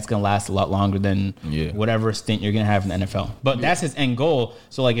then that's going to last a lot longer than whatever stint you're going to have in the NFL. But that's his end goal.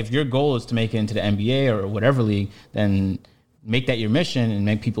 So, like, if your goal is to make it into the NBA or whatever league, then make that your mission and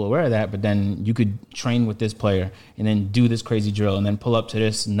make people aware of that. But then you could train with this player and then do this crazy drill and then pull up to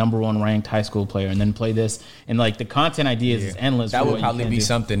this number 1 ranked high school player and then play this. And, like, the content ideas is endless. That would probably be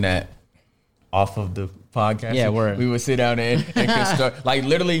something that off of the podcast, we would sit down and construct. Like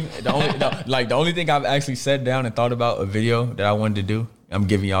literally, the only thing I've actually sat down and thought about a video that I wanted to do. I'm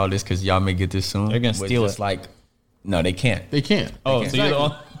giving y'all this because y'all may get this soon. They're gonna steal it. Like, no, they can't. They can't. Oh, so you're the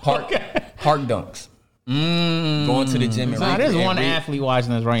only park dunks. Going to the gym. Nah, there's one athlete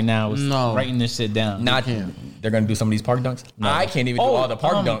watching this right now writing this shit down. They're gonna do some of these park dunks. No. I can't even do all the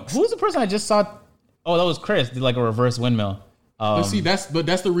park dunks. Who's the person I just saw? Oh, that was Chris. Did like a reverse windmill. But see, that's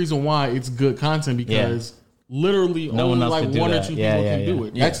the reason why it's good content because literally no only one else like can do 1 or that. 2 people can do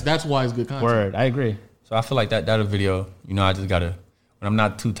it. That's why it's good content. Word, I agree. So I feel like that a video. I just gotta when I'm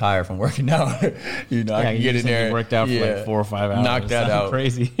not too tired from working out. I can get in there. And worked out for like 4 or 5 hours. Knock that out.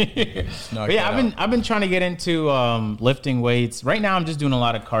 Crazy. But yeah, I've been trying to get into lifting weights. Right now, I'm just doing a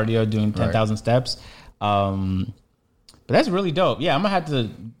lot of cardio, doing 10,000 steps. But that's really dope. Yeah, I'm gonna have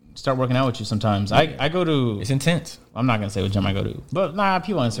to start working out with you sometimes. I go to. It's intense. I'm not gonna say what gym I go to, but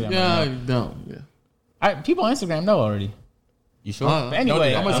people on Instagram. Yeah, don't. Yeah. People on Instagram know already. You sure?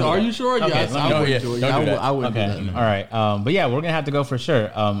 Anyway, I'm gonna say, are you sure? Okay, Yes, I wouldn't do it. I wouldn't do that. All right. But yeah, we're gonna have to go for sure.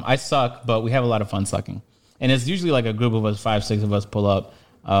 I suck, but we have a lot of fun sucking, and it's usually like a group of us, 5, 6 of us pull up.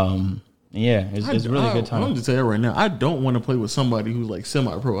 Yeah, it's really a good time. I'm going to tell you right now, I don't want to play with somebody who's like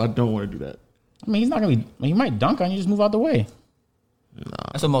semi-pro. I don't want to do that. I mean, he's not gonna be. He might dunk on you. Just move out the way.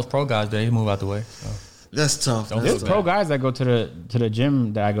 That's what most pro guys do. They move out the way. So. That's tough. There's pro guys that go to the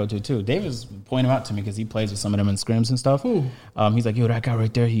gym that I go to too. Dave was pointing them out to me because he plays with some of them in scrims and stuff. He's like, yo, that guy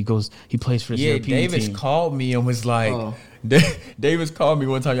right there. He plays for the European Davis team. called me and was like, Davis called me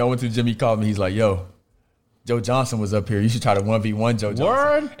one time. Y'all went to the gym. He called me. He's like, yo, Joe Johnson was up here. You should try to 1v1 Joe Johnson.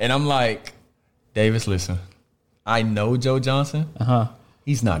 Word? And I'm like, Davis, listen, I know Joe Johnson.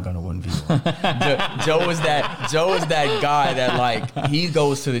 He's not gonna 1v1. Joe is that guy that like these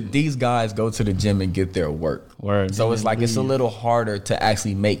guys go to the gym and get their work. Word. So it's like it's a little harder to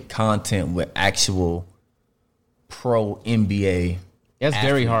actually make content with actual pro NBA. That's athletes.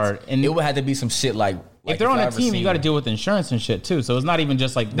 very hard. And it would have to be some shit like if they're on a team, you got to deal with insurance and shit too. So it's not even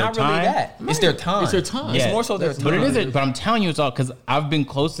just like their not time. really that. It's their time. It's their time. It's Yeah. more so their time. But it is. But I'm telling you, it's all because I've been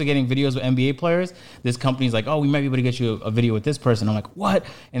close to getting videos with NBA players. This company's like, oh, we might be able to get you a video with this person. I'm like, what?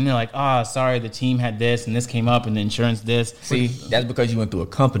 And they're like, sorry, the team had this and this came up and the insurance this. See, that's because you went through a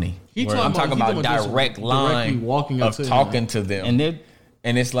company. I'm talking about direct line walking of talking to them.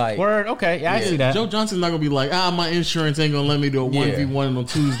 And it's like, word, okay, yeah, I see that. Joe Johnson's not gonna be like, my insurance ain't gonna let me do a 1v1 on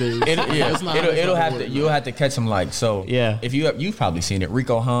Tuesdays. You'll have to catch them like so. Yeah. If you've probably seen it,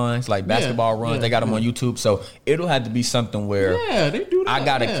 Rico Hines, like basketball runs, they got them on YouTube. So it'll have to be something where they do that.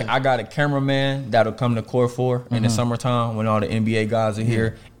 I got a cameraman that'll come to court for in the summertime when all the NBA guys are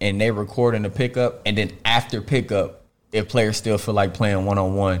here and they recording the pickup, and then after pickup, if players still feel like playing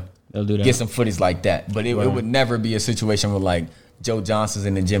 1-on-1, they'll do that. Get some footage like that. But it would never be a situation where like Joe Johnson's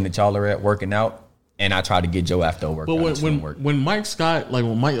in the gym that y'all are at working out, and I try to get Joe after a workout. But when Mike Scott, like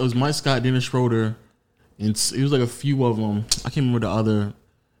when it was Mike Scott, Dennis Schroeder, and it was like a few of them. I can't remember the other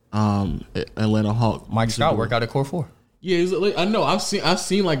Atlanta Hawk. Mike Scott work out at Core 4. Yeah, it's like, I know. I've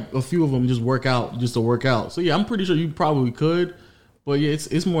seen like a few of them just work out just to work out. So yeah, I'm pretty sure you probably could, but yeah,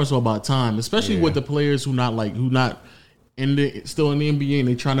 it's more so about time, especially with the players who not still in the NBA and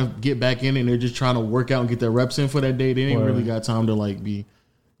they're trying to get back in and they're just trying to work out and get their reps in for that day. They ain't really got time to like be.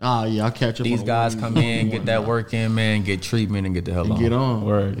 I'll catch up. These guys come in, get that work in, man, get treatment, and get the hell on. Get on.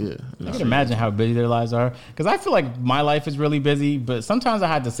 Word. Yeah. I can imagine how busy their lives are. Because I feel like my life is really busy, but sometimes I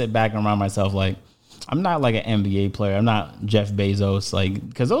had to sit back and remind myself, like, I'm not like an NBA player. I'm not Jeff Bezos. Like,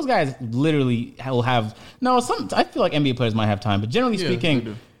 because those guys literally will have I feel like NBA players might have time, but generally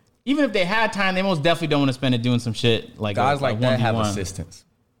speaking, even if they had time, they most definitely don't want to spend it doing some shit like guys like that 1v1. have assistants.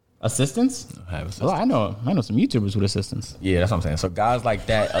 Assistants? Have assistants. Well, I know some YouTubers with assistants. Yeah, that's what I'm saying. So guys like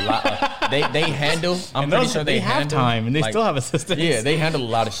that, a lot. They handle. I'm pretty sure they have handle, time and they like, still have assistants. Yeah, they handle a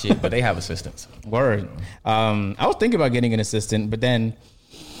lot of shit, but they have assistants. Word. I was thinking about getting an assistant, but then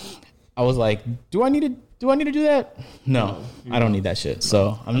I was like, do I need to do that? No, I don't need that shit.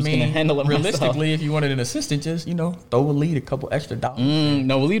 So I'm just gonna handle it realistically, myself. if you wanted an assistant, just throw Waleed a couple extra dollars.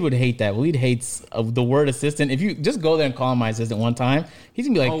 No, Waleed would hate that. Waleed hates the word assistant. If you just go there and call him my assistant one time, he's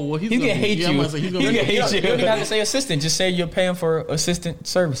gonna be like, he's gonna hate you. You don't even have to say assistant. Just say you're paying for assistant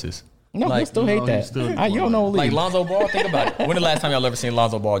services. No, he'll still hate that. You don't know Waleed. Like Lonzo Ball. Think about it. When the last time y'all ever seen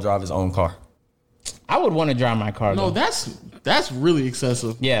Lonzo Ball drive his own car? I would want to drive my car. No, though. that's really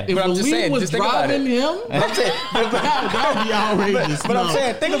excessive. Yeah. If But I'm just Waleed saying, was just think about driving it. him, I'm saying, that would be outrageous. but I'm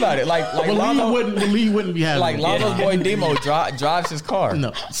saying, think about it. Like Waleed wouldn't be having like it. Lonzo's boy Demo drives his car.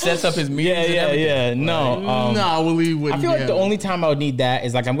 No. Sets up his meetings. Yeah. No. Waleed wouldn't. I feel like the only time I would need that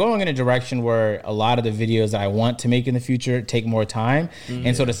is like I'm going in a direction where a lot of the videos that I want to make in the future take more time.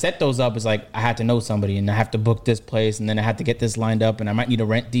 And so to set those up is like I have to know somebody and I have to book this place and then I have to get this lined up and I might need to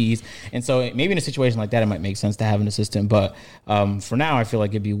rent these. And so maybe in a situation like that, it might make sense to have an assistant. But for now, I feel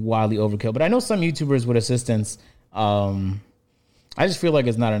like it'd be wildly overkill. But I know some YouTubers with assistants. I just feel like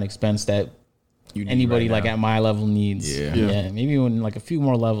it's not an expense that anybody like at my level needs. Yeah. Maybe in like a few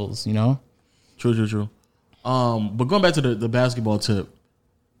more levels, True. But going back to the basketball tip,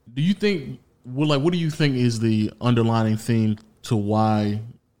 do you think what do you think is the underlying theme to why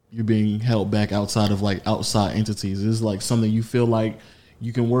you're being held back outside of like outside entities? Is it like something you feel like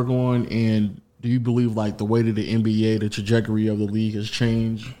you can work on, and do you believe like the way that the NBA, the trajectory of the league has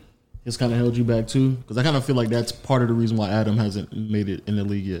changed, has kind of held you back too? Because I kind of feel like that's part of the reason why Adam hasn't made it in the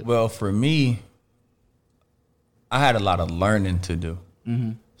league yet. Well, for me, I had a lot of learning to do.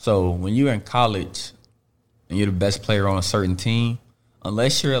 Mm-hmm. So when you're in college and you're the best player on a certain team,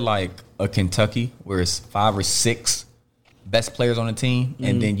 unless you're like a Kentucky where it's 5 or 6 best players on the team,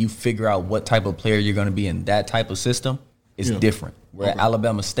 and then you figure out what type of player you're going to be in that type of system, it's different. Where at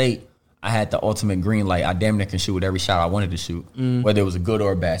Alabama State, I had the ultimate green light. I damn near can shoot with every shot I wanted to shoot, whether it was a good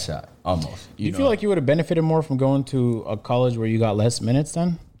or a bad shot, almost. You feel like you would have benefited more from going to a college where you got less minutes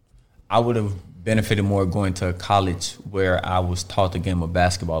then? I would have benefited more going to a college where I was taught the game of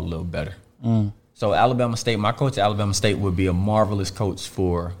basketball a little better. So Alabama State, my coach at Alabama State would be a marvelous coach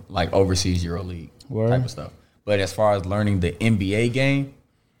for like overseas EuroLeague type of stuff. But as far as learning the NBA game,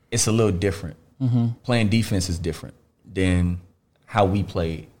 it's a little different. Playing defense is different than how we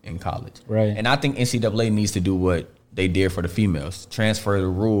played in college. Right. And I think NCAA needs to do what they did for the females, transfer the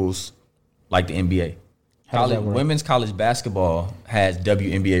rules like the NBA. How does that work? Women's college basketball has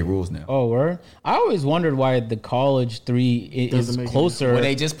WNBA rules now. Oh, word? I always wondered why the college 3 is closer. Well,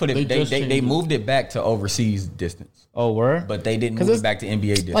 they just put it. They moved it back to overseas distance. Oh, word? But they didn't move it back to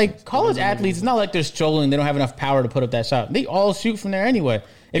NBA distance. Like college athletes, it's not like they're struggling. They don't have enough power to put up that shot. They all shoot from there anyway.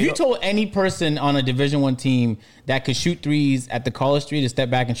 If you told any person on a Division I team that could shoot threes at the college 3 to step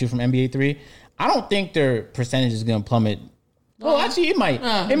back and shoot from NBA 3, I don't think their percentage is going to plummet. Well, actually, it might.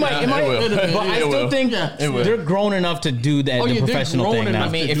 It might. But I still think they're grown enough to do that the professional thing now. I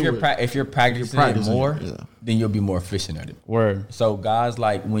mean, if you're practicing it more, then you'll be more efficient at it. Word. So guys,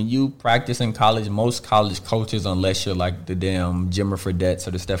 like when you practice in college, most college coaches, unless you're like the damn Jimmer Fredettes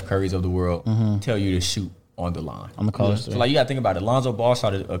or the Steph Currys of the world, tell you to shoot on the line. On the college. So like you got to think about it. Lonzo Ball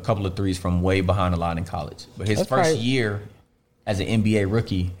shot a couple of threes from way behind the line in college, but his first year as an NBA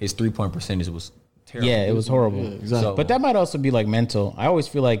rookie, his 3-point percentage was terrible. Yeah, it was horrible. Yeah, exactly. But that might also be like mental. I always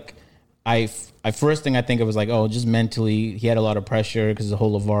feel like I first thing I think of was like, oh, just mentally, he had a lot of pressure because the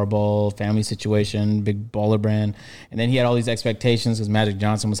whole LeVar Ball family situation, big baller brand. And then he had all these expectations because Magic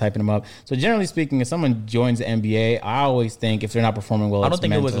Johnson was hyping him up. So generally speaking, if someone joins the NBA, I always think if they're not performing well, I don't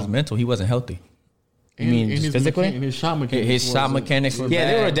think it was his mental. He wasn't healthy. You mean just physically? And his shot mechanics. His shot mechanics were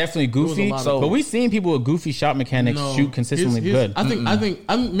bad. They were definitely goofy. But we've seen people with goofy shot mechanics shoot consistently good. I think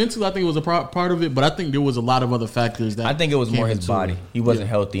mentally, I think it was a part of it, but I think there was a lot of other factors that. I think it was more his body. He wasn't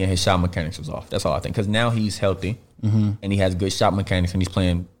healthy, and his shot mechanics was off. That's all I think. Because now he's healthy, and he has good shot mechanics, and he's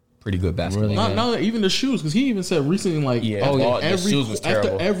playing pretty good basketball. Not even the shoes, because he even said recently, like, the shoes was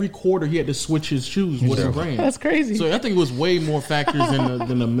terrible. After every quarter, he had to switch his shoes with his brand. That's crazy. So I think it was way more factors than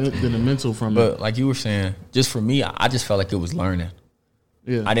the mental from it. But like you were saying, just for me, I just felt like it was learning.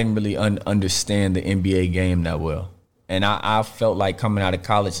 Yeah. I didn't really understand the NBA game that well. And I felt like coming out of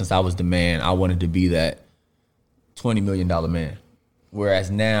college, since I was the man, I wanted to be that $20 million man. Whereas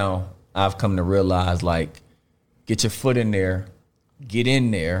now, I've come to realize, like, get your foot in there, get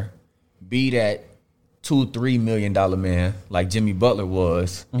in there, be that $2-3 million man like Jimmy Butler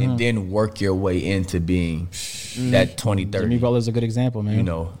was, and then work your way into being that 20-30. Jimmy Butler's a good example, man.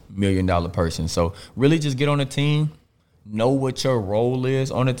 $1 million person. So really just get on a team, know what your role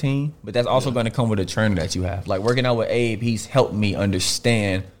is on a team, but that's also going to come with a trainer that you have. Like working out with Abe, he's helped me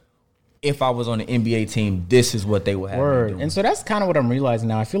understand if I was on an NBA team, this is what they would have. Word. And so that's kind of what I'm realizing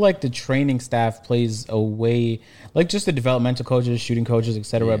now. I feel like the training staff plays a way, like just the developmental coaches, shooting coaches, et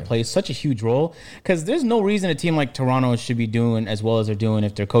cetera, plays such a huge role. Because there's no reason a team like Toronto should be doing as well as they're doing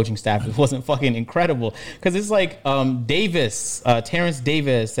if their coaching staff wasn't fucking incredible. Because it's like Terrence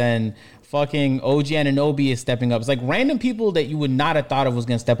Davis, and fucking OG Anunoby is stepping up. It's like random people that you would not have thought of was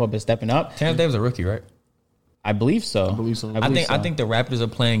going to step up is stepping up. Terrence Davis is a rookie, right? I believe so. I think the Raptors are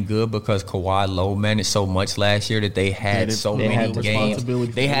playing good because Kawhi low managed so much last year that they had so many games.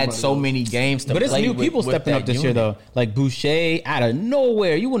 They had so many games to play with. But it's new people stepping up this year though, like Boucher out of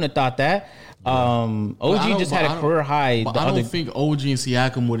nowhere. You wouldn't have thought that. OG just had a career high. But I don't think OG and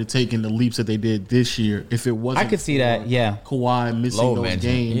Siakam would have taken the leaps that they did this year if it wasn't. I could see that. Yeah, Kawhi missing those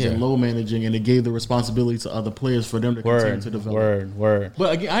games and low managing, and it gave the responsibility to other players for them to continue to develop. Word.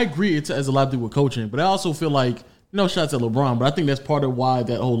 But again, I agree. It has a lot to do with coaching. But I also feel like no shots at LeBron. But I think that's part of why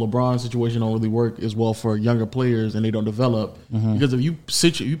that whole LeBron situation don't really work as well for younger players and they don't develop because if you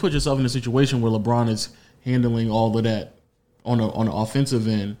put yourself in a situation where LeBron is handling all of that on the offensive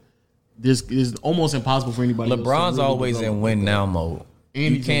end. This is almost impossible for anybody. LeBron's really always in win now mode.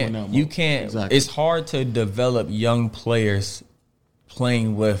 And you can't. Exactly. It's hard to develop young players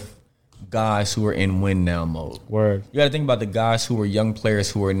playing with guys who are in win now mode. Word. You got to think about the guys who are young players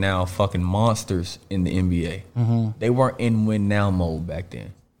who are now fucking monsters in the NBA. They weren't in win now mode back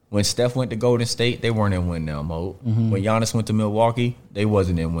then. When Steph went to Golden State, they weren't in win now mode. When Giannis went to Milwaukee, they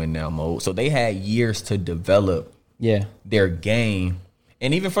wasn't in win now mode. So they had years to develop their game.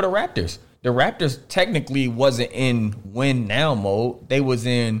 And even for the Raptors technically wasn't in win now mode. They was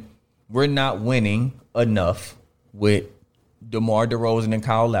in we're not winning enough with DeMar DeRozan and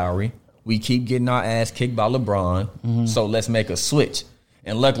Kyle Lowry. We keep getting our ass kicked by LeBron, so let's make a switch.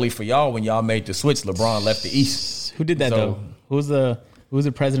 And luckily for y'all, when y'all made the switch, LeBron left the East. Who did that though? Who was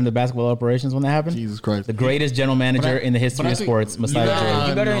the president of basketball operations when that happened? Jesus Christ. The greatest general manager in the history of sports, Masai Ujiri.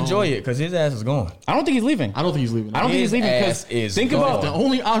 You better enjoy it because his ass is gone. I don't think he's leaving. I don't think he's leaving. I don't think he's leaving because think about the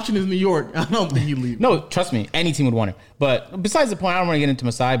only option is New York. I don't think he's leaving. No, trust me, any team would want him. But besides the point, I don't want to get into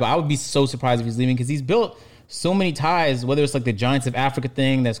Masai, but I would be so surprised if he's leaving because he's built so many ties, whether it's like the Giants of Africa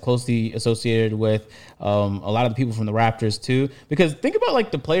thing that's closely associated with a lot of the people from the Raptors too. Because think about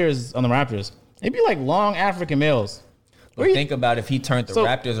like the players on the Raptors. They'd be like long African males. But think about if he turned the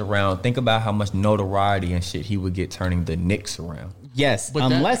Raptors around. Think about how much notoriety and shit he would get turning the Knicks around. Yes, but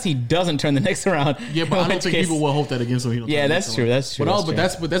unless he doesn't turn the Knicks around. Yeah, but I don't think people will hope that against him. Yeah, that's true. That's true. But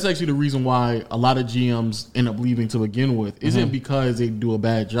that's actually the reason why a lot of GMs end up leaving to begin with. Isn't because they do a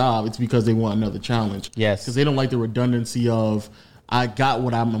bad job. It's because they want another challenge. Yes, because they don't like the redundancy of I got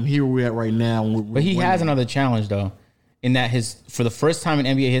what I'm here. We're at right now. But he has another challenge though. In that for the first time in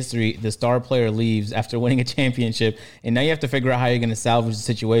NBA history, the star player leaves after winning a championship, and now you have to figure out how you're going to salvage the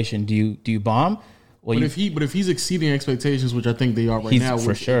situation. Do you bomb? Well, if he's exceeding expectations, which I think they are right now, with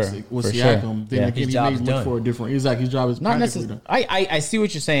Siakam, then again, he may look for a different. Exactly, his job is not necessarily. I see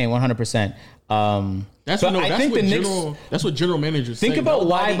what you're saying, 100%. That's what general managers think say. About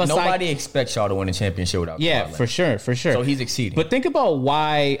why nobody expects y'all to win a championship without. Yeah, for sure. So he's exceeding. But think about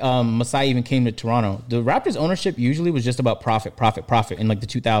why Masai even came to Toronto. The Raptors ownership usually was just about profit in like the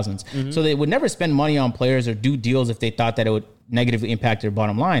 2000s. So they would never spend money on players or do deals if they thought that it would negatively impact their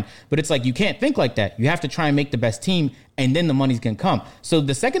bottom line. But it's like you can't think like that. You have to try and make the best team, and then the money's gonna come. So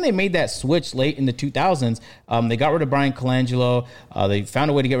the second they made that switch late in the 2000s, they got rid of Brian Colangelo. They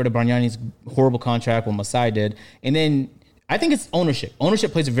found a way to get rid of Bargnani's horrible contract, what Masai did, and then I think it's ownership.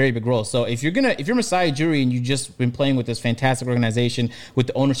 Ownership plays a very big role. So if you're Masai Ujiri and you've just been playing with this fantastic organization with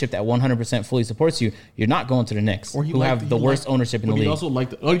the ownership that 100% fully supports you, you're not going to the Knicks, who have the worst ownership in the league. He also I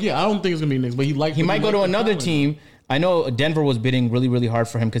don't think it's gonna be Knicks, but he might go to another team. I know Denver was bidding really, really hard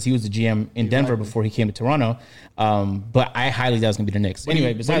for him because he was the GM in Denver before he came to Toronto. But I highly doubt it's gonna be the Knicks.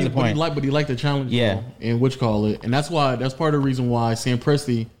 Anyway, besides the point, but he liked the challenge. Yeah, and and that's part of the reason why Sam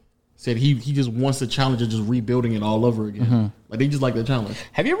Presti said he just wants the challenge of just rebuilding it all over again. Mm-hmm. Like they just like the challenge.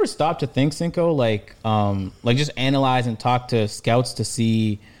 Have you ever stopped to think, Cinco, like just analyze and talk to scouts to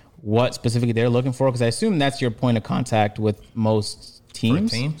see what specifically they're looking for? Because I assume that's your point of contact with most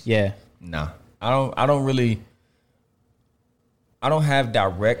teams. For teams? Yeah. Nah, I don't have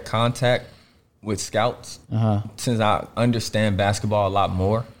direct contact with scouts. Since I understand basketball a lot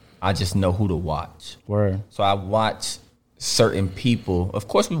more, I just know who to watch. Word. So I watch certain people. Of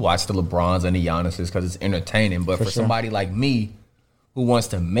course, we watch the LeBrons and the Giannis's because it's entertaining. But for somebody like me who wants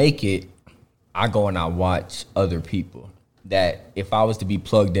to make it, I go and I watch other people that if I was to be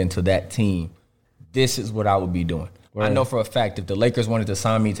plugged into that team, this is what I would be doing. Word. I know for a fact if the Lakers wanted to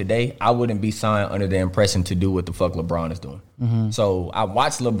sign me today, I wouldn't be signed under the impression to do what the fuck LeBron is doing. So I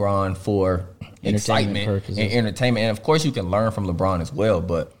watch LeBron for excitement and entertainment. And of course, you can learn from LeBron as well,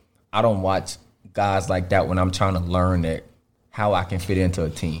 but I don't watch guys like that when I'm trying to learn how I can fit into a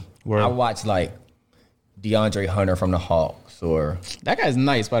team. Word. I watch like DeAndre Hunter from the Hawks, or that guy's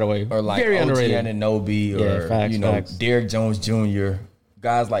nice, by the way. Or like very underrated. Anunoby, or facts. Derrick Jones Jr.,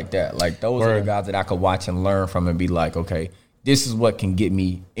 guys like that. Like those are the guys that I could watch and learn from and be like, okay, this is what can get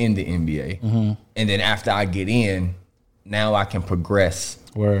me in the NBA. And then after I get in, now I can progress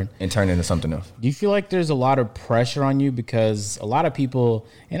and turn into something else. Do you feel like there's a lot of pressure on you? Because a lot of people,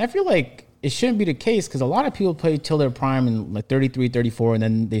 and I feel like it shouldn't be the case because a lot of people play till their prime in like 33, 34, and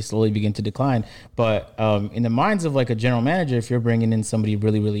then they slowly begin to decline. But in the minds of like a general manager, if you're bringing in somebody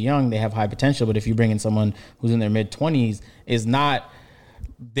really, really young, they have high potential. But if you bring in someone who's in their mid-20s,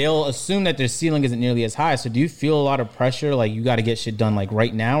 they'll assume that their ceiling isn't nearly as high. So do you feel a lot of pressure, like you got to get shit done like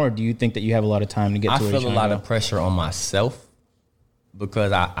right now, or do you think that you have a lot of time to get to where you're trying to go? I feel a lot of pressure on myself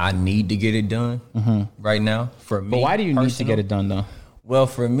because I need to get it done right now. For me, but why do you need to get it done though? Well,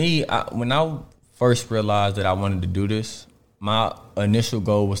 for me, when I first realized that I wanted to do this, my initial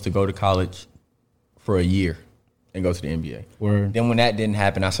goal was to go to college for a year and go to the NBA. Word. Then when that didn't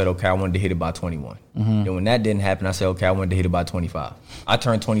happen, I said, okay, I wanted to hit it by 21. Then when that didn't happen, I said, okay, I wanted to hit it by 25. I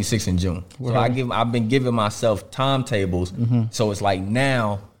turned 26 in June. Word. So I've been giving myself timetables. So it's like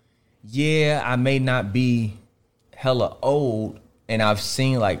now, I may not be hella old, and I've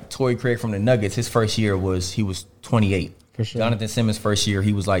seen like Torrey Craig from the Nuggets, his first year he was 28. For sure. Jonathan Simmons' first year,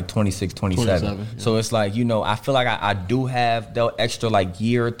 he was like 26, 27. So it's like, I feel like I do have the extra like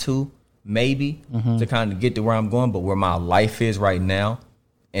year or two, maybe, to kind of get to where I'm going. But where my life is right now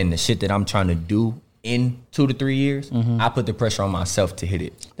and the shit that I'm trying to do in 2 to 3 years, I put the pressure on myself to hit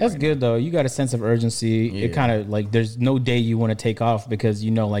it. That's good, though. You got a sense of urgency. Yeah. It kind of like there's no day you want to take off because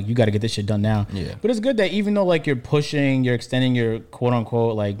like you got to get this shit done now. Yeah. But it's good that even though like you're extending your quote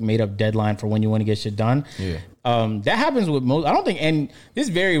unquote like made up deadline for when you want to get shit done. Yeah. That happens with most. I don't think, and it's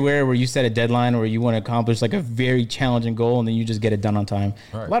very rare where you set a deadline or you want to accomplish like a very challenging goal and then you just get it done on time.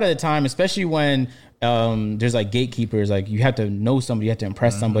 Right. A lot of the time, especially when there's like gatekeepers, like you have to know somebody, you have to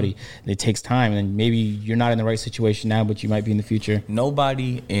impress somebody. It takes time, and maybe you're not in the right situation now, but you might be in the future.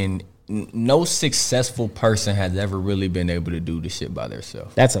 No successful person has ever really been able to do this shit by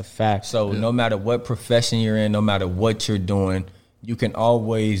themselves. That's a fact. So no matter what profession you're in, no matter what you're doing, you can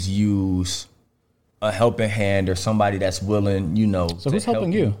always use a helping hand or somebody that's willing, So who's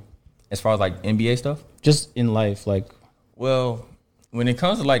helping you? As far as like NBA stuff? Just in life, like. Well, when it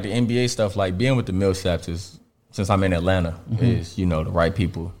comes to like the NBA stuff, like being with the Millsaps is, since I'm in Atlanta, is, the right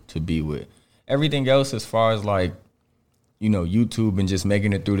people to be with. Everything else as far as like, YouTube and just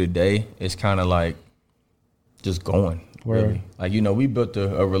making it through the day, it's kind of like just going. Really. Like, we built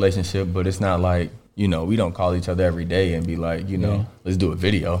a relationship, but it's not like, we don't call each other every day and be like, let's do a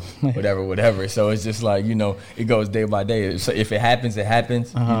video, whatever. So it's just like, it goes day by day. So if it happens, it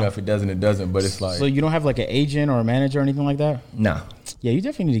happens. If it doesn't, it doesn't. But it's like. So you don't have like an agent or a manager or anything like that? Nah. Yeah, you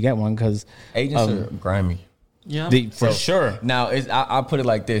definitely need to get one because. Agents are grimy. Yeah. For sure. Now, I'll put it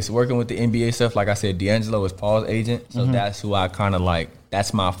like this. Working with the NBA stuff, like I said, D'Angelo is Paul's agent. So that's who I kind of like.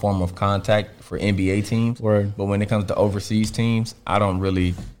 That's my form of contact for NBA teams. Word. But when it comes to overseas teams, I don't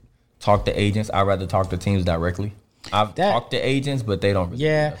really talk to agents. I'd rather talk to teams directly. I've talked to agents, but they don't really.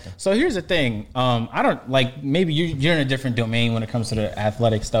 Yeah. So here's the thing. I don't like, maybe you're in a different domain when it comes to the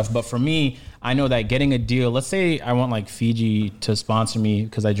athletic stuff. But for me, I know that getting a deal, let's say I want like Fiji to sponsor me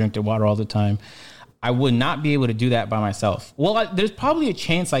because I drink their water all the time. I would not be able to do that by myself. Well, there's probably a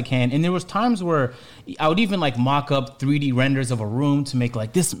chance I can. And there was times where I would even like mock up 3D renders of a room to make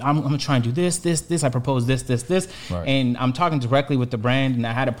like this. I'm going to try and do this. I propose this. Right. And I'm talking directly with the brand, and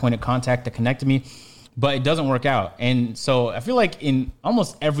I had a point of contact that connected me. But it doesn't work out. And so I feel like in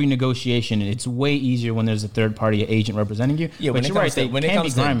almost every negotiation, it's way easier when there's a third party agent representing you. Yeah, but you're right, when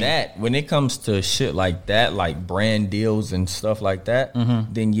it comes to shit like that, like brand deals and stuff like that,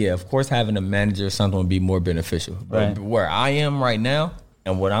 then yeah, of course having a manager or something would be more beneficial. But where I am right now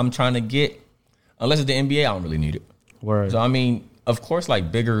and what I'm trying to get, unless it's the NBA, I don't really need it. Word. So I mean, of course,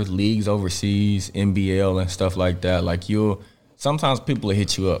 like bigger leagues overseas, NBL and stuff like that, like sometimes people will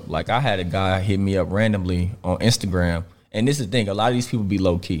hit you up. Like I had a guy hit me up randomly on Instagram. And this is the thing, a lot of these people be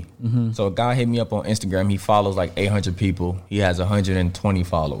low key. So a guy hit me up on Instagram. He follows like 800 people. He has 120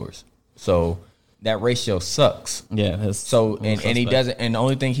 followers. So that ratio sucks. Yeah. So and he doesn't. And the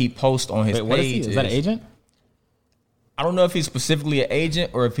only thing he posts on his Wait, what is page he? Is that an agent? I don't know if he's specifically an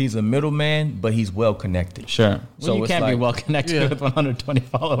agent or if he's a middleman, but he's well connected. Sure. So You it's can't be like- well connected with 120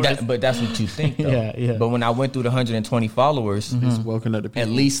 followers. But that's what you think, though. Yeah. But when I went through the 120 followers, It's well connected people. at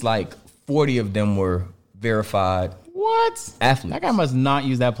least like 40 of them were verified What? athletes. That guy must not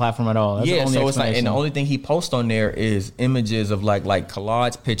use that platform at all. That's the Yeah, only so it's like, and explanation. the only thing he posts on there is images of like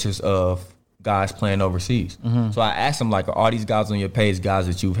collage pictures of guys playing overseas. So I asked him like, are all these guys on your page guys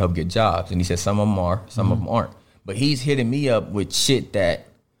that you've helped get jobs? And he said some of them are, some of them aren't. But he's hitting me up with shit that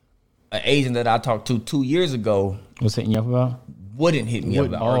an agent that I talked to 2 years ago What's hitting you up about? wouldn't hit me up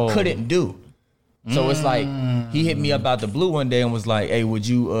about or couldn't do. So it's like he hit me up out the blue one day and was like, hey, would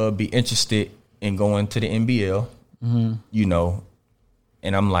you be interested in going to the NBL? You know,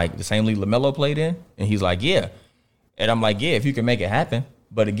 and I'm like, the same league LaMelo played in? And he's like, yeah. And I'm like, yeah, if you can make it happen.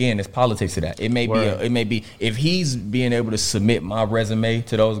 But again, it's politics to that. It may be if he's being able to submit my resume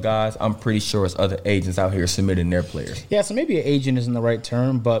to those guys, I'm pretty sure it's other agents out here submitting their players. Yeah, so maybe an agent isn't the right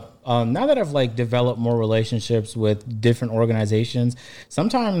term, but now that I've like developed more relationships with different organizations,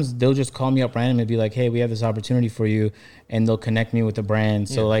 sometimes they'll just call me up randomly and be like, hey, we have this opportunity for you, and they'll connect me with the brand.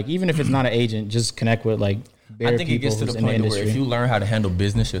 So like, even if it's not an agent, just connect with like I think it gets to the in the point where industry. if you learn how to handle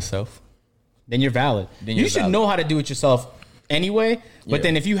business yourself, then you're valid. You should know how to do it yourself anyway. But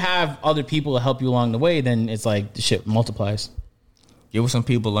then if you have other people to help you along the way, then it's like the shit multiplies. get with some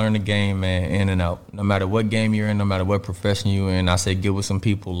people, learn the game, man, in and out. No matter what game you're in, no matter what profession you're in, I say get with some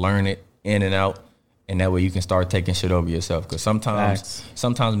people, learn it in and out, and that way you can start taking shit over yourself. Because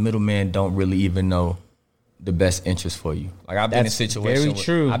sometimes middlemen don't really even know the best interest for you. Like I've been in situations. Very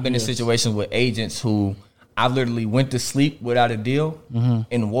true. I've been in situations with agents who I literally went to sleep without a deal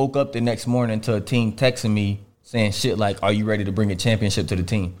and woke up the next morning to a team texting me saying shit like, "Are you ready to bring a championship to the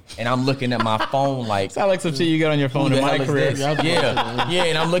team?" And I'm looking at my phone like, sound like some shit you got on your phone who in the my hell career. is this? Yeah.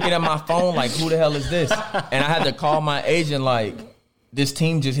 And I'm looking at my phone like, who the hell is this? And I had to call my agent like, this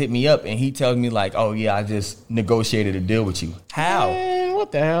team just hit me up, and he tells me like, oh yeah, I just negotiated a deal with you. How? Man,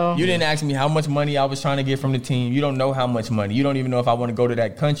 what the hell? You didn't ask me how much money I was trying to get from the team. You don't know how much money. You don't even know if I want to go to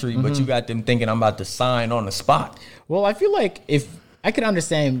that country, but you got them thinking I'm about to sign on the spot. Well, I feel like if I could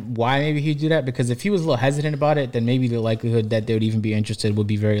understand why maybe he'd do that, because if he was a little hesitant about it, then maybe the likelihood that they would even be interested would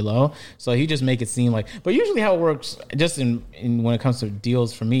be very low. So he just make it seem like, but usually how it works just in when it comes to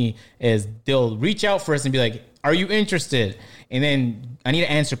deals for me is they'll reach out first and be like, are you interested? And then I need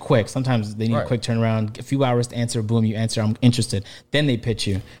to answer quick. Sometimes they need a quick turnaround, a few hours to answer. Boom, you answer, I'm interested. Then they pitch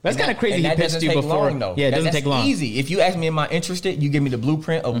you. That's kind of crazy. And He that pitched doesn't you take before. long, though. Yeah, it doesn't That's take long. Easy. If you ask me, am I interested? You give me the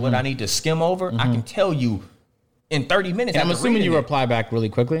blueprint of what I need to skim over. I can tell you in 30 minutes. And I'm after assuming reading you it. reply back really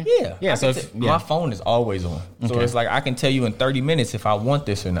quickly. Yeah. Yeah. I So can if, my phone is always on. So it's like I can tell you in 30 minutes if I want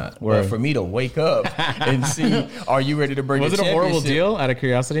this or not. Word. But for me to wake up and see, are you ready to bring was the it a horrible championship? deal? Out of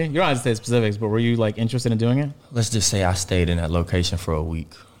curiosity, you don't have to say specifics, but were you like interested in doing it? Let's just say I stayed in that location for a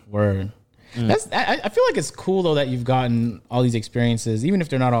week. Word. I feel like it's cool though that you've gotten all these experiences, even if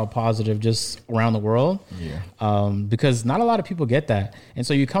they're not all positive, just around the world. Yeah. Because not a lot of people get that, and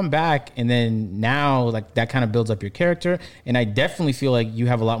so you come back, and then now like that kind of builds up your character. And I definitely feel like you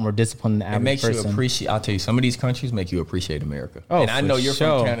have a lot more discipline than the It average makes person. you appreciate. I'll tell you, some of these countries make you appreciate America. Oh, and I for know you're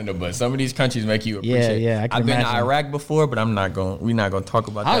sure. from Canada, but some of these countries make you appreciate. Yeah, I can I've been to imagine. Iraq before, but we're not going to talk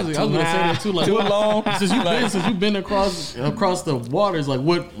about I that. was gonna say that too. Like, Too long. Since you've been across the waters, like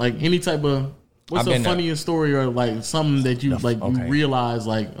what, like any type of, what's I've the been there. funniest story or like something that you like you okay. realize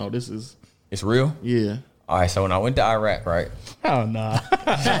like, oh, this is It's real. yeah. All right, so when I went to Iraq, right? Oh no.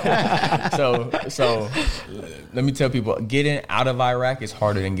 So let me tell people, getting out of Iraq is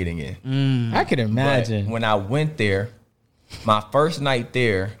harder than getting in. I could imagine. But when I went there, my first night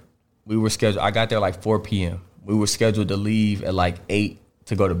there, we were scheduled. I got there like 4 p.m. We were scheduled to leave at like 8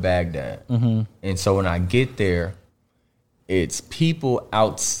 to go to Baghdad. And so when I get there, it's people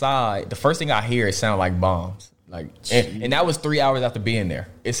outside. The first thing I hear, it sounded like bombs. Like, and that was 3 hours after being there.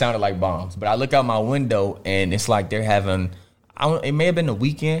 It sounded like bombs. But I look out my window and it's like they're having, it may have been the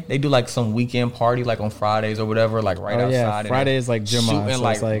weekend. They do like some weekend party like on Fridays or whatever, like right outside. Friday is like Jummah. Shooting So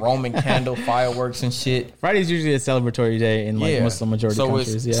like Roman candle fireworks and shit. Friday's usually a celebratory day in like Muslim majority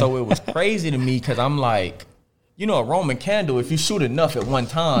countries. So it was crazy to me because I'm like, you know, a Roman candle, if you shoot enough at one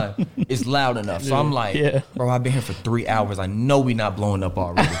time, it's loud enough. So I'm like, bro, I've been here for 3 hours. I know we not blowing up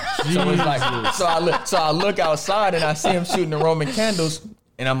already. So it's like, so I look outside and I see him shooting the Roman candles,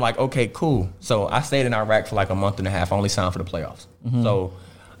 and I'm like, okay, cool. So I stayed in Iraq for like a month and a half. I only signed for the playoffs. So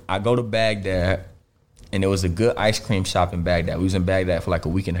I go to Baghdad, and there was a good ice cream shop in Baghdad. We was in Baghdad for like a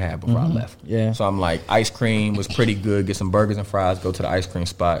week and a half before I left. Yeah. So I'm like, ice cream was pretty good. Get some burgers and fries. Go to the ice cream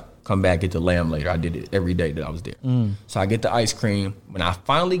spot. Come back, get the lamb later. I did it every day that I was there. So I get the ice cream. When I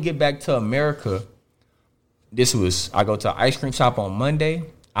finally get back to America, I go to an ice cream shop on Monday.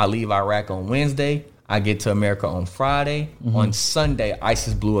 I leave Iraq on Wednesday. I get to America on Friday. On Sunday,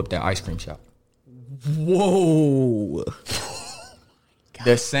 ISIS blew up that ice cream shop. Whoa.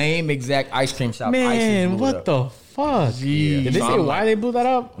 The same exact ice cream shop. Man, ISIS blew what up. the fuck? Did they So say I'm why like- they blew that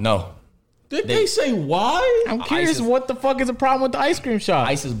up? No. Did they say why? I'm curious, ISIS- what the fuck is the problem with the ice cream shop?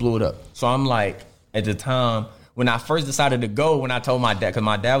 ISIS blew it up. So I'm like, at the time, when I first decided to go, when I told my dad, because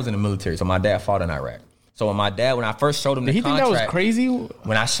my dad was in the military, so my dad fought in Iraq. So when I first showed him Did the he think contract, that was crazy?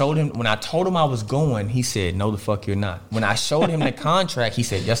 when I told him I was going, he said, "No, the fuck you're not." When I showed him the contract, he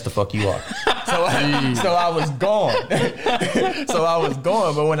said, "Yes, the fuck you are." So I was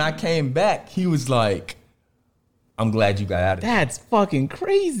gone. But when I came back, he was like, "I'm glad you got out of there." That's fucking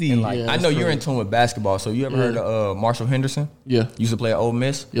crazy. Like, Yeah, I that's know you're crazy. in tune with basketball, so you ever heard of Marshall Henderson? Yeah. Used to play at Ole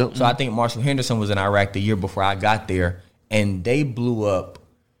Miss. Yep. So I think Marshall Henderson was in Iraq the year before I got there, and they blew up.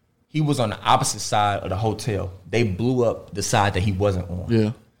 He was on the opposite side of the hotel. They blew up the side that he wasn't on.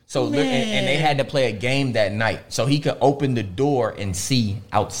 Yeah. So and they had to play a game that night, so he could open the door and see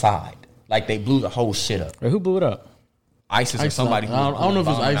outside. Like, they blew the whole shit up. Wait, who blew it up? ISIS or somebody. I don't know if it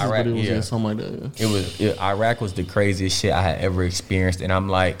was bombed ISIS, Iraq. but it was Yeah. something like that. Iraq was the craziest shit I had ever experienced, and I'm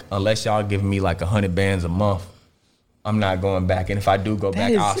like, unless y'all give me like 100 bands a month, I'm not going back. And if I do go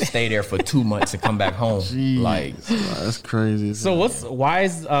back, is- I'll stay there for 2 months and come back home. Like, That's crazy. So why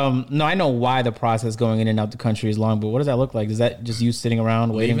is no, I know why the process going in and out the country is long, but what does that look like? Is that just you sitting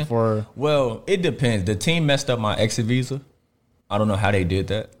around waiting leaving? for Well, it depends. The team messed up my exit visa. I don't know how they did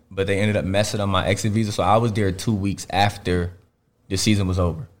that, but they ended up messing up my exit visa. So I was there 2 weeks after the season was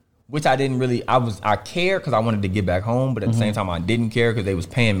over, which I didn't really. I cared because I wanted to get back home, but at the same time, I didn't care because they was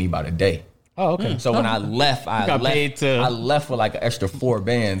paying me by the day. Oh, okay. So when I left, I left with like an extra 4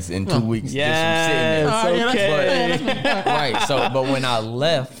 bands in 2 weeks. Yes, just from sitting okay. there. Right. So, but when I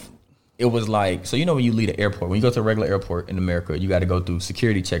left, it was like, so you know when you leave the airport, when you go to a regular airport in America, you got to go through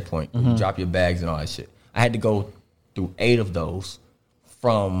security checkpoint, you drop your bags and all that shit. I had to go through 8 of those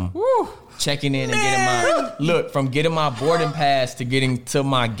from checking in and getting my boarding pass to getting to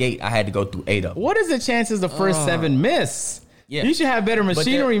my gate. I had to go through 8 of them. What is the chances the first 7 miss? Yeah. You should have better But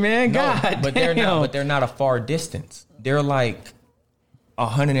machinery, man. no, God, but damn. they're not a far distance. They're like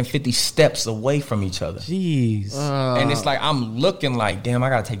 150 steps away from each other. Jeez. And it's like, I'm looking like, damn, I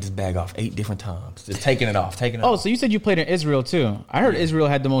gotta take this bag off 8 different times. Just taking it off. Oh, so you said you played in Israel too? I heard Israel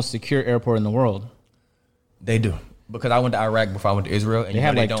had the most secure airport in the world. They do. Because I went to Iraq before I went to Israel. And They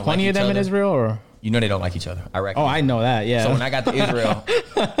have like 20 of them in Israel, or You know they don't like each other. Iraq. oh, I know that. Yeah. So when I got to Israel,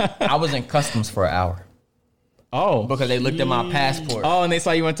 I was in customs for an hour. oh, Because they looked at my passport. oh, and they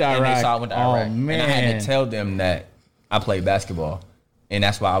saw you went to Iraq. And they saw I went to Iraq. Oh man, And I had to tell them that I played basketball. And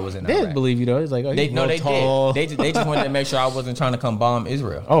that's why I was in they Iraq. didn't believe you though. It's like, oh, They he's no, real they tall. did. They just wanted to make sure I wasn't trying to come bomb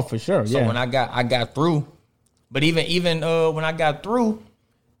Israel. Oh, for sure. So Yeah. when I got through, but even when I got through,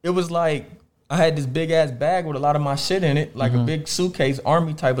 it was like I had this big ass bag with a lot of my shit in it, like a big suitcase,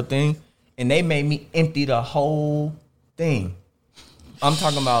 army type of thing, and they made me empty the whole thing. I'm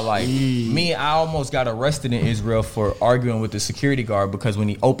talking about like me. I almost got arrested in Israel for arguing with the security guard because when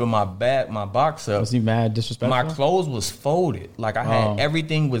he opened my box up, was he mad disrespectful? my clothes was folded. Like I had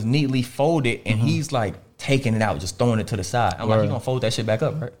everything was neatly folded, and he's like taking it out, just throwing it to the side. I'm like, Word. you gonna fold that shit back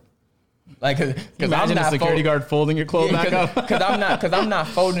up, right? Like, because I'm Imagine a not security guard folding your clothes back up. Because I'm not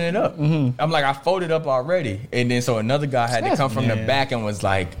folding it up. I'm like, I folded up already, and then so another guy had to come from the back and was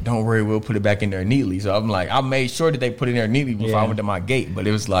like, "Don't worry, we'll put it back in there neatly." So I'm like, I made sure that they put it in there neatly before I went to my gate. But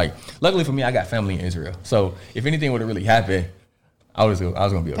it was like, luckily for me, I got family in Israel, so if anything would have really happened, I was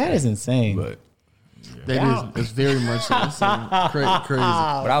gonna be okay. That is insane. But It's very much so. It's crazy.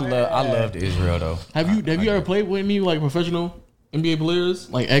 I loved Israel though. Have you ever played with any like professional NBA players,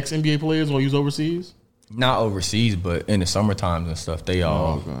 like ex NBA players, while you was overseas? Not overseas, but in the summer times and stuff, they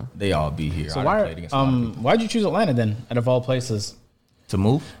all be here. So I done played against a lot of people. why'd you choose Atlanta then, out of all places? To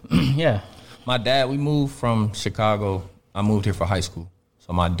move? Yeah. My dad, we moved from Chicago. I moved here for high school.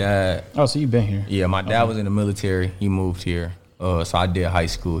 So my dad, Oh, so you've been here. yeah, my dad was in the military. He moved here. So I did high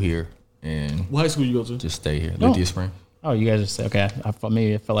school here and What high school you go to? just stay here. Lithia Spring. Oh, you guys just okay. I thought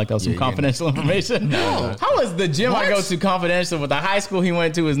maybe it felt like that was some confidential information. No. How is the gym I go to confidential, but the high school he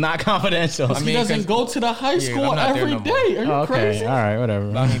went to is not confidential? He doesn't go to the high school I'm not there every no day. more. Are you Okay, crazy? all right,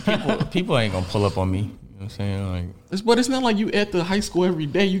 whatever. I mean, people ain't gonna pull up on me. You know what I'm saying? Like, But it's not like you at the high school every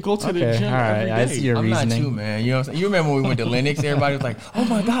day. You go to the Okay, gym all right. every day. I see your I'm reasoning. not you, man. You know what I'm saying? You remember when we went to Lennox? Everybody was like, "Oh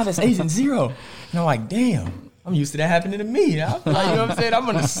my God, that's Agent Zero," and I'm like, "Damn." I'm used to that happening to me. I feel like, you know what I'm saying? I'm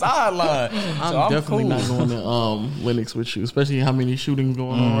on the sideline. I'm definitely not going to Lennox with you, especially how many shootings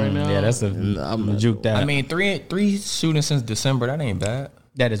going on right now. Yeah, that's a I'm not juke that. I mean, three shootings since December. That ain't bad.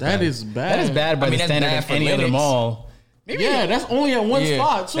 that is That bad. is bad. That is bad by I mean, the that's standard bad of for any other Lennox. mall. Yeah, that's only at one Yeah,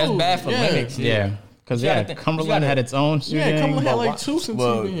 spot too. that's bad for Lennox. Yeah, because You gotta think- Cumberland you gotta- had its own shooting. Yeah, Cumberland had but like two since you've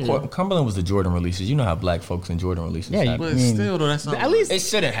been here. Cumberland was the Jordan releases. You know how black folks in Jordan releases. Yeah, you- happen. But I mean, still, though, that's not at least It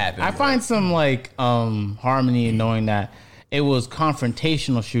shouldn't happen. I bro. find some like harmony in knowing that it was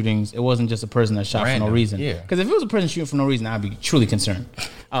confrontational shootings. It wasn't just a person that shot for no Random, reason. yeah. Because if it was a person shooting for no reason, I'd be truly concerned.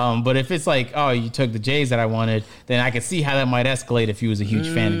 But if it's like, oh, you took the J's that I wanted, then I could see how that might escalate if you was a huge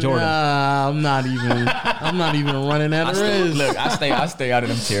fan of Jordan. Nah, I'm not even running that risk. Look, I stay out of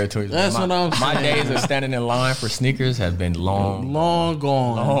them territories. That's man. what I'm My saying. days of standing in line for sneakers have been long. Long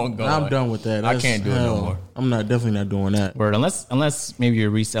gone. Long gone. I'm done with that. I can't do it no more. I'm definitely not doing that. Word, unless maybe you're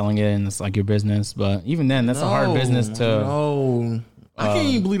reselling it and it's like your business. But even then, that's a hard business to. No. I can't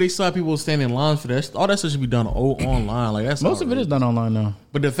even believe they saw people standing in lines for that. All that stuff should be done online. Like that's Most of it is done online now.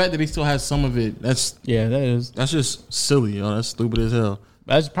 But the fact that they still have some of it, that's Yeah, that is. just silly. That's stupid as hell.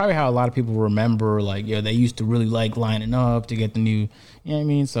 That's probably how a lot of people remember. Like, yeah, they used to really like lining up to get the new. You know what I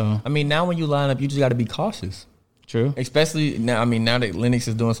mean? So I mean, now when you line up, you just got to be cautious. true. Especially now. I mean, now that Lennox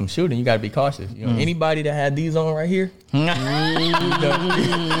is doing some shooting, you got to be cautious. You know, anybody that had these on right here, you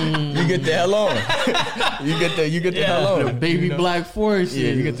get the hell on. you get the hell on. Baby Black Forest.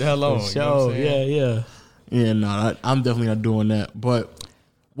 Yeah, you get the hell on. You know what I'm saying? yeah. Yeah, no, I'm definitely not doing that. But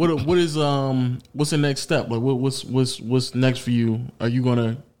what's the next step? Like, what's next for you? Are you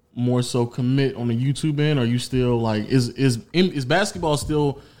gonna more so commit on the YouTube end? Or are you still like is basketball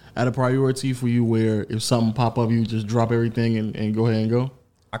still at a priority for you? Where if something pop up, you just drop everything and go ahead and go.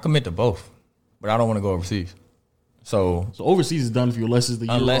 I commit to both, but I don't want to go overseas. So Overseas is done for you unless it's the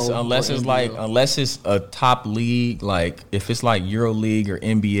unless Euro it's or like NBL. unless it's a top league, like if it's like Euro League or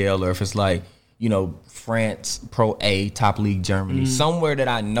NBL, or if it's like, you know, France Pro A, top league Germany, somewhere that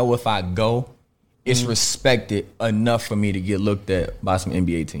I know if I go, it's respected enough for me to get looked at by some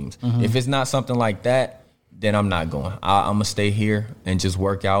NBA teams. If it's not something like that, then I'm not going. I'm gonna stay here and just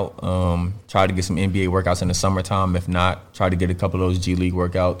work out. Try to get some NBA workouts in the summertime. If not, try to get a couple of those G League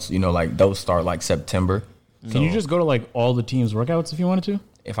workouts. You know, like those start like September. Can you just go to like all the teams' workouts if you wanted to?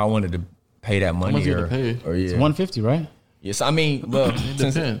 If I wanted to pay that money, much you have to pay? or yeah, It's $150, right? yes. I mean, well,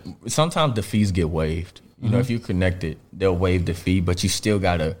 depends. sometimes the fees get waived. You know, if you connected, they'll waive the fee, but you still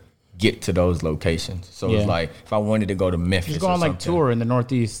gotta get to those locations. So Yeah. it's like if I wanted to go to Memphis, Just go or on like something, tour in the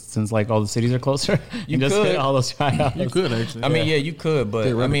Northeast since like all the cities are closer. You just could. hit all those tryouts. You could actually. I mean, yeah, you could, but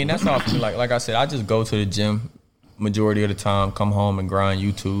I mean, that's all for me. Like I said, I just go to the gym majority of the time, come home and grind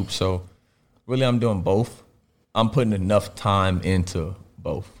YouTube. So really, I'm doing both. I'm putting enough time into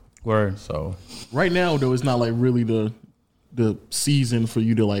both. Word. So Right now, though, it's not like really the season for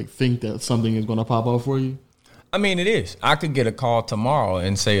you to like think that something is going to pop up for you. I mean, it is. I could get a call tomorrow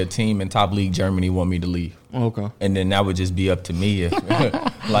and say a team in top league Germany want me to leave. Okay. And then that would just be up to me if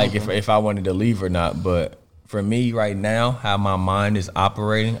like if I wanted to leave or not. But for me right now, how my mind is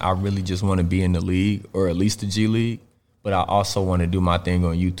operating, I really just want to be in the league or at least the G League. But I also want to do my thing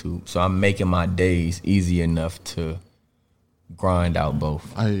on YouTube. So I'm making my days easy enough to grind out both.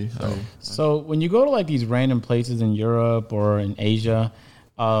 So when you go to like these random places in Europe or in Asia,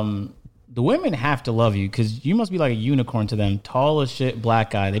 the women have to love you because you must be like a unicorn to them. Tall as shit,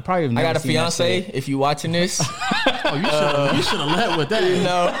 black guy. They probably have I never got a seen that fiance. shit. If you watching this, You should have led with that. you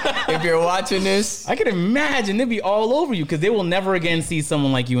know, if you're watching this, I can imagine they'd be all over you because they will never again see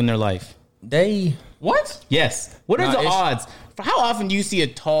someone like you in their life. they. What? Yes. What are Nah, the it's- odds? For how often do you see a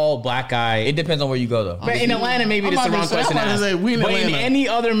tall black guy? It depends on where you go though. But in Atlanta, maybe I'm it's the about wrong to say- question to I'm about ask. to say, we in But in Atlanta. any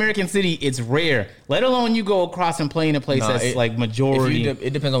other American city, it's rare. Let alone you go across and play in a place Nah, that's it- like majority.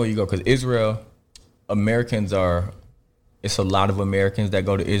 It depends on where you go because Israel, Americans are it's a lot of Americans that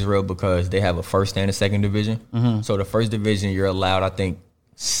go to Israel because they have a first and a second division. Mm-hmm. So the first division, you're allowed, I think,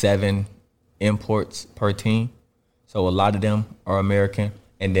 7 imports per team. So a lot of them are American.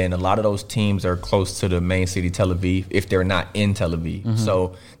 And then a lot of those teams are close to the main city, Tel Aviv, if they're not in Tel Aviv. Mm-hmm.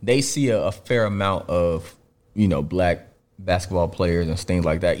 So they see a fair amount of, black basketball players and things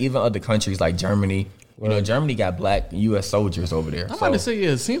like that. Even other countries like Germany. Germany got black U.S. soldiers over there. I'm about to say,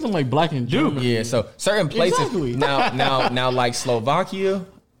 it seems like black in Germany. Yeah, so certain places. Exactly. Now, like Slovakia,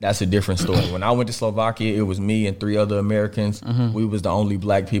 that's a different story. When I went to Slovakia, it was me and 3 other Americans. Mm-hmm. We was the only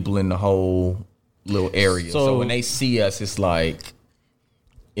black people in the whole little area. So when they see us, it's like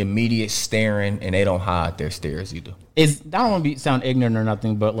immediate staring, and they don't hide their stares either. I don't want to sound ignorant or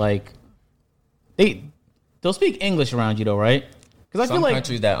nothing, but like they'll speak English around you though, right? Because I Some feel like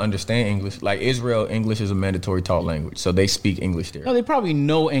countries that understand English, like Israel, English is a mandatory taught language, so they speak English there. no, they probably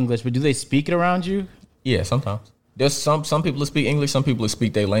know English, but do they speak it around you? Yeah, sometimes. There's some people that speak English, some people that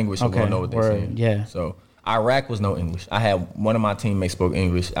speak their language and Okay, won't know what they're word, saying. yeah. So Iraq was no English. I had one of my teammates spoke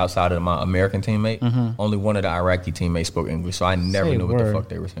English outside of my American teammate. Only one of the Iraqi teammates spoke English, so I never Say knew what word. the fuck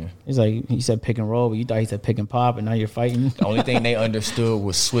they were saying. He's like, he said pick and roll, but you thought he said pick and pop, and now you're fighting. The only thing they understood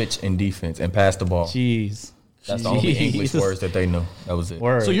was switch and defense and pass the ball. Jeez. That's the only English Jesus. words that they knew. That was it.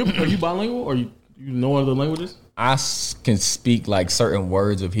 Word. So are you bilingual or you know other languages? I can speak like certain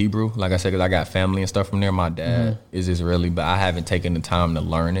words of Hebrew. Like I said, because I got family and stuff from there. My dad is Israeli, but I haven't taken the time to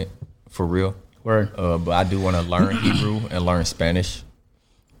learn it for real. Word. But I do want to learn Hebrew and learn Spanish.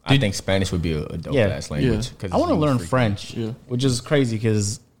 I think Spanish would be a dope ass language. Yeah. 'cause I want to it's learn freaking- French, Yeah. which is crazy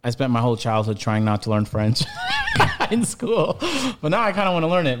because I spent my whole childhood trying not to learn French in school. But now I kind of want to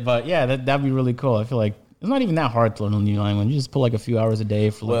learn it. But yeah, that'd be really cool. I feel like it's not even that hard to learn a new language. You just put like a few hours a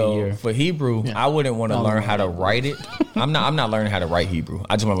day for like a year. For Hebrew, I wouldn't want to learn how to write it. I'm not learning how to write Hebrew.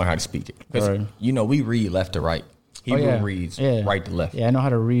 I just want to learn how to speak it. Because, Right. we read left to right. Hebrew yeah. reads Yeah. right to left. Yeah, I know how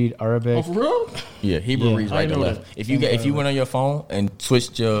to read Arabic. Oh, for real? Yeah, Hebrew Yeah. reads I right to know left. that. If you went on your phone and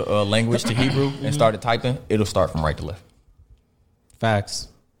switched your language to Hebrew and started typing, it'll start from right to left. Facts.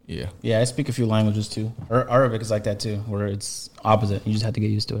 Yeah. Yeah, I speak a few languages too. Arabic is like that too, where it's opposite. You just have to get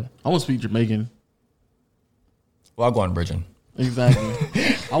used to it. I want to speak Jamaican. Well, I'll go on bridging. Exactly.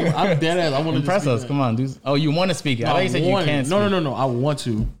 I'm dead ass. I want to Impress us. Come on, dude. Oh, you want to speak it? I thought you said you can't speak. No. I want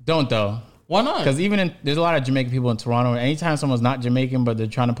to. Don't though. Why not? Because there's a lot of Jamaican people in Toronto. Anytime someone's not Jamaican, but they're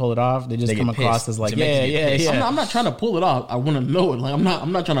trying to pull it off, they just They come get across pissed. as like, Jamaicans get pissed. yeah. I'm not trying to pull it off. I want to know it. Like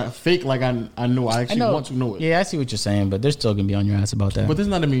I'm not trying to fake like I know. I actually want to know it. Yeah, I see what you're saying, but they're still gonna be on your ass about that. But there's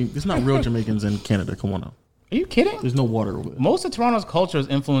not real Jamaicans in Canada. Come on now. Are you kidding? There's no water over there. Most of Toronto's culture is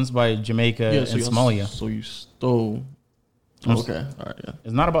influenced by Jamaica and Somalia. So you stole. Okay. All right. Yeah.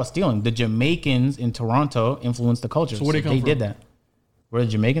 It's not about stealing. The Jamaicans in Toronto influenced the culture. So where they come from? did that. Where the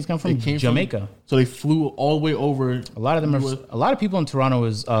Jamaicans come from? They came Jamaica. From, so they flew all the way over. A lot of them are. A lot of people in Toronto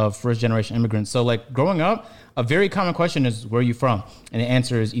is first generation immigrants. So like growing up, a very common question is where are you from, and the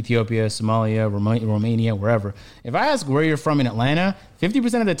answer is Ethiopia, Somalia, Romania, wherever. If I ask where you're from in Atlanta,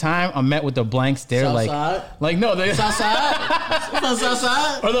 50% of the time I'm met with a blank stare, Southside? like no, they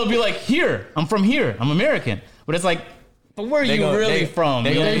Southside. or they'll be like, here, I'm from here, I'm American, but it's like. But where are you really from?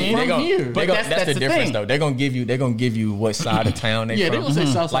 They You know what I gonna, mean? they gonna, here. they But gonna, that's that's the the difference thing. though. They're gonna give you what side of town they Yeah, from. they gonna say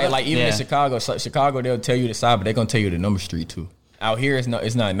Southside. Like even Yeah. in Chicago they'll tell you the side, but they're gonna tell you the number street too. Out here it's not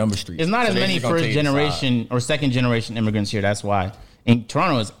a number street. It's not So as they many just gonna first tell you the side. generation or second generation immigrants here. That's why. In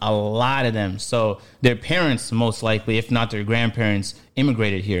Toronto, is a lot of them. So their parents, most likely, if not their grandparents,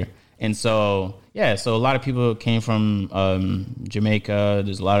 immigrated here. And so, yeah, so a lot of people came from Jamaica.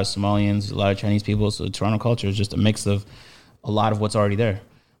 There's a lot of Somalians, a lot of Chinese people. So Toronto culture is just a mix of a lot of what's already there.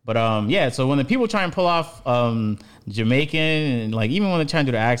 But yeah, so when the people try and pull off Jamaican, and like even when they try and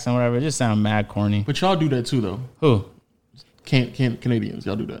do the accent, whatever, it just sounds mad corny. But y'all do that too, though. Who? Canadians,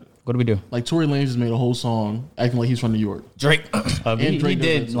 y'all do that. What do we do? Like Tory Lanez just made a whole song acting like he's from New York. Drake. He Drake does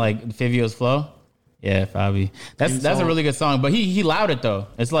did that too. like Fivio's Flow. Yeah, Fabi. That's a really good song. But he allowed it though.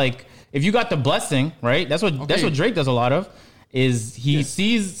 It's like if you got the blessing, right? That's what Drake does a lot of. Is he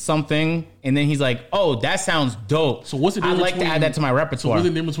sees something and then he's like, oh, that sounds dope. So what's the I'd difference like to between- add that to my So repertoire. what's the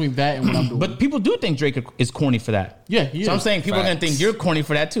difference between that and what I'm doing? But people do think Drake is corny for that. Yeah, he So I'm is. saying people are gonna think you're corny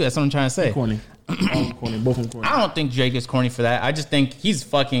for that too. That's what I'm trying to say. corny. All corny. Both of them corny. I don't think Drake is corny for that. I just think he's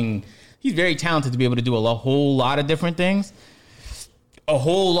very talented to be able to do a whole lot of different things. A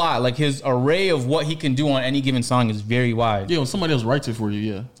whole lot. Like his array of what he can do on any given song is very wide. Yeah, when somebody else writes it for you,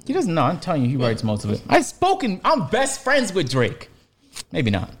 yeah. He doesn't know. I'm telling you, he writes most of it. I'm best friends with Drake.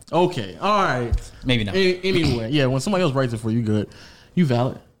 Maybe not. Okay, all right. Maybe not. Anyway, yeah, when somebody else writes it for you, good. You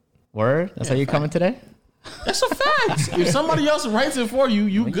valid. Word? That's how you coming today? That's a fact. If somebody else writes it for you,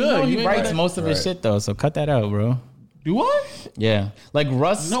 you You good. know You he ain't writes gotta- most of his shit though, so cut that out, bro. Do I? Yeah, like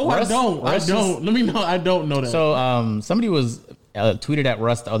Russ. No, Russ, I don't. Russ I don't. Let me know. I don't know that. So somebody was tweeted at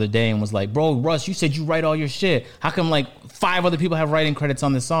Russ the other day and was like, bro, Russ, you said you write all your shit. How come like 5 other people have writing credits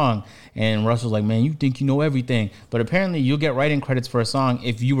on this song? And Russ was like, man, you think you know everything. But apparently you'll get writing credits for a song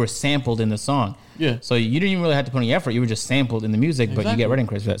if you were sampled in the song. Yeah. So you didn't even really have to put any effort. You were just sampled in the music, but you get writing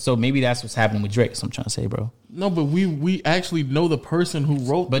credits for that. So maybe that's what's happening with Drake. That's what I'm trying to say, bro. No, but we actually know the person who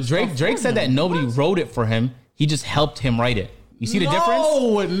wrote. But Drake said that nobody wrote it for him. He just helped him write it. You see the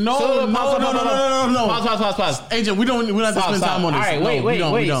difference? No. Pause. Agent, we're not have to spend time on this. All right,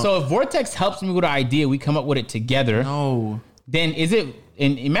 wait. So if Vortex helps me with an idea, we come up with it together. No. Then is it?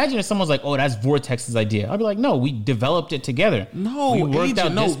 And imagine if someone's like, "Oh, that's Vortex's idea." I'd be like, "No, we developed it together. No, we worked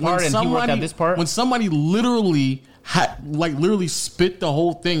out this part, and he worked out this part." When somebody literally literally spit the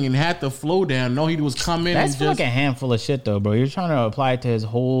whole thing and had the flow down, no, he was coming. That's and just, like a handful of shit, though, bro. You're trying to apply it to his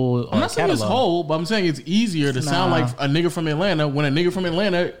whole. I'm not saying his whole, but I'm saying it's easier to sound like a nigga from Atlanta when a nigga from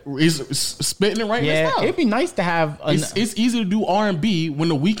Atlanta is spitting it right. Yeah, it'd be nice to have. It's easy to do R&B when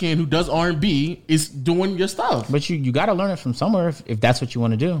the Weeknd, who does R&B, is doing your stuff. But you got to learn it from somewhere if that's what you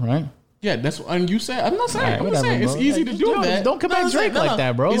want to do, right? Yeah, that's and you said. I'm not saying. Right, I'm saying it's easy to do that. Don't come at Drake like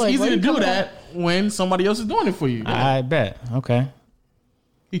that, bro. It's like, easy to do that when somebody else is doing it for you. I bet. Okay.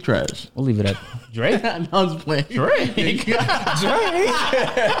 He trash. We'll leave it at Drake. I was playing. Drake. Drake.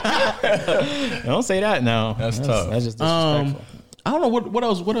 Don't say that now. That's tough. That's just disrespectful. I don't know what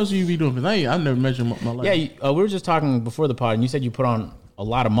else you be doing, because I've never mentioned my life. Yeah, we were just talking before the pod, and you said you put on a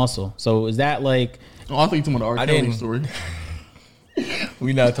lot of muscle. So is that like? Oh, I think you're talking about the R. Kelly story.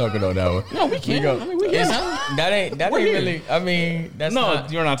 We not talking on that one. No, we can't. We can. That ain't really. I mean, that's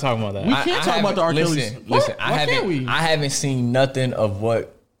not. You're not talking about that. We can't talk about the R. Kelly. Listen, Why can't we? I haven't seen nothing of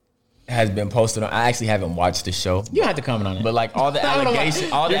what has been posted on. I actually haven't watched the show. You don't have to comment on it. But like all the allegations,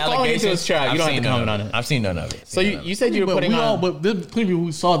 You're falling into his trap. You don't have to comment on it. I've seen none of it. So you said you were putting on. But there's plenty of people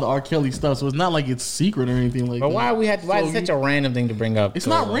who saw the R. Kelly stuff, so it's not like it's secret or anything like that. But why is such a random thing to bring up? It's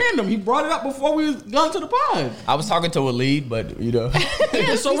not random. He brought it up before we got to the pod. I was talking to Waleed, but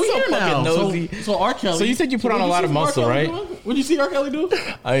Yeah, so we here now. So R. Kelly. So you said you put on a lot of muscle, right? What'd you see R. Kelly do?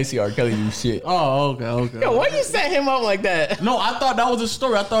 I didn't see R. Kelly do shit. Oh, okay. Yo, why you set him up like that? No, I thought that was a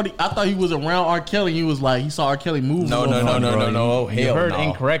story. I thought he was around R. Kelly. He was like, he saw R. Kelly move. No. You heard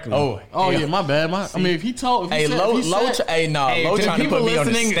incorrectly. Oh yeah, my bad. I mean, if he told, Low trying to put me on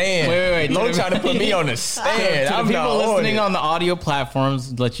the stand. Wait. Low trying to put me on the stand. To the people listening on the audio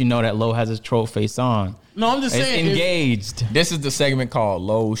platforms, let you know that Low has his troll face on. No, I'm just saying. It's engaged. This is the segment called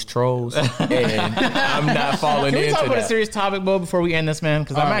Low's Trolls, and I'm not falling into that. Can we talk about a serious topic, Bo, before we end this, man?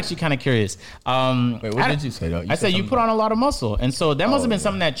 Because I'm actually kind of curious. Wait, what did you say, though? I said you put on a lot of muscle. And so that must have been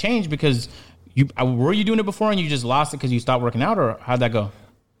something that changed because were you doing it before and you just lost it because you stopped working out, or how'd that go?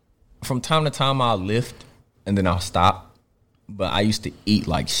 From time to time, I'll lift and then I'll stop. But I used to eat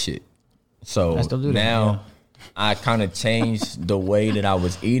like shit. So now I kind of changed the way that I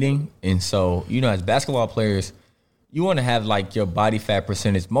was eating. And so, as basketball players, you want to have like your body fat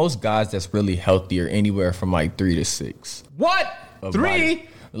percentage. Most guys that's really healthy are anywhere from like 3 to 6. What? 3?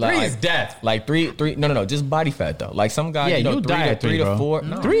 Like, 3 is death. Like 3. No, just body fat though. Like some guys, you die at 3 to 4.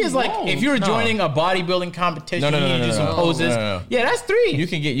 No. 3 is like if you're joining a bodybuilding competition, you do some poses. No. Yeah, that's 3. You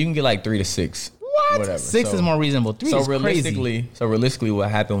can get like 3 to 6. What? Whatever. 6 is more reasonable. 3 is crazy. So realistically, what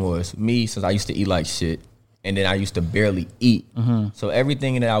happened was me, since I used to eat like shit, and then I used to barely eat. Mm-hmm. So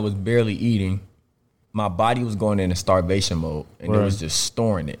everything that I was barely eating, my body was going into starvation mode, and it was just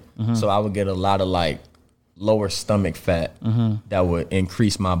storing it. Mm-hmm. So I would get a lot of like lower stomach fat that would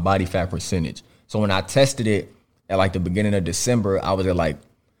increase my body fat percentage. So when I tested it at like the beginning of December, I was at like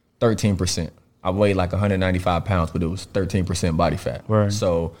 13%. I weighed like 195 pounds, but it was 13% body fat. Word.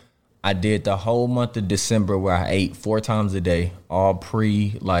 So I did the whole month of December where I ate 4 times a day, all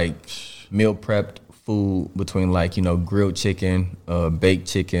meal prepped food between grilled chicken, baked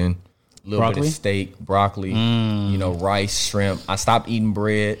chicken, a little bit of steak, broccoli, rice, shrimp. I stopped eating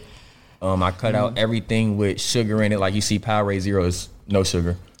bread. I cut out everything with sugar in it. Like you see Powerade Zero is no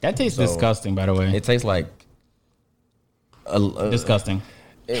sugar. That tastes disgusting, by the way. It tastes like disgusting.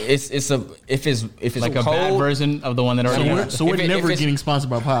 If it's like a cold, bad version of the one that already. So we're never getting sponsored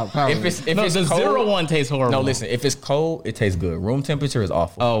by Powerade. The cold, Zero one tastes horrible. No, listen. If it's cold, it tastes good. Room temperature is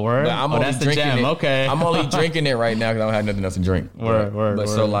awful. Oh, word. But I'm only that's the drinking jam. it. Okay. I'm only drinking it right now because I don't have nothing else to drink. Word.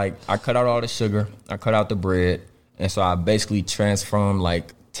 So like, I cut out all the sugar. I cut out the bread, and so I basically transformed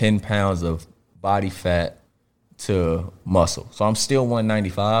like 10 pounds of body fat to muscle. So I'm still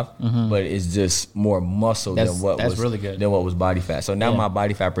 195, but it's just more muscle than what was really good. Than what was body fat. So now my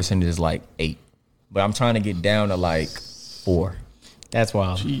body fat percentage is like 8, but I'm trying to get down to like 4. That's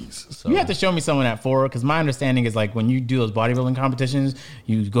wild. Jeez. You have to show me someone at 4 because my understanding is like when you do those bodybuilding competitions,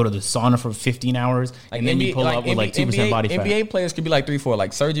 you go to the sauna for 15 hours and then you pull up with like 2% body fat. NBA players could be like 3-4.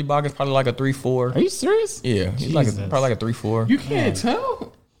 Like Serge Ibaka's probably like a 3-4. Are you serious? Yeah, he's like probably like a 3-4. You can't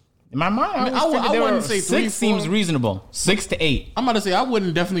tell. In my mind, I wouldn't say 6 seems reasonable. 6 to 8. I'm about to say I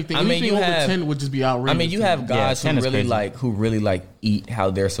wouldn't definitely think. Anything over 10 would just be outrageous. I mean, you have guys who really crazy. eat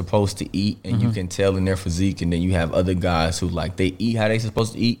how they're supposed to eat, and you can tell in their physique. And then you have other guys who like they eat how they're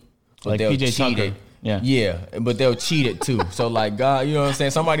supposed to eat, but like they'll PJ cheat Tucker. it. Yeah, but they'll cheat it too. So like God, you know what I'm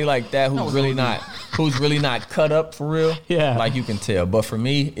saying? Somebody like that who's really not cut up for real. Yeah, like you can tell. But for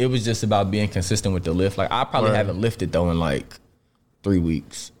me, it was just about being consistent with the lift. Like I probably haven't lifted though in like 3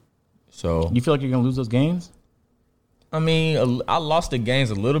 weeks. So you feel like you're gonna lose those gains? I mean, I lost the gains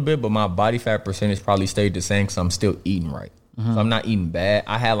a little bit, but my body fat percentage probably stayed the same because I'm still eating right. So I'm not eating bad.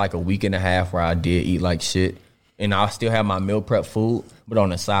 I had like a week and a half where I did eat like shit, and I still have my meal prep food, but on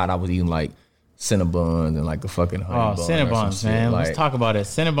the side I was eating like Cinnabons and like a fucking honey bun. Cinnabons, man. Like, let's talk about it.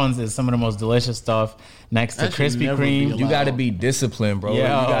 Cinnabons is some of the most delicious stuff next to Krispy Kreme. You got to be disciplined, bro.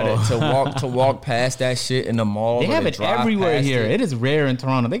 Yeah. You got to walk past that shit in the mall. They have it everywhere here. It is rare in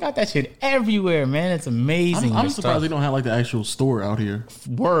Toronto. They got that shit everywhere, man. It's amazing. I'm surprised they don't have like the actual store out here.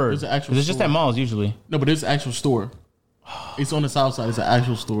 Word. It's just at malls usually. No, but it's an actual store. It's on the south side. It's an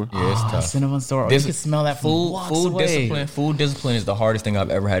actual store. Yeah, it's tough. Cinnabon store. You can smell that food away. Food discipline is the hardest thing I've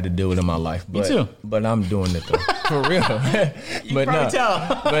ever had to deal with in my life. But, Me too. But I'm doing it though, for real. You probably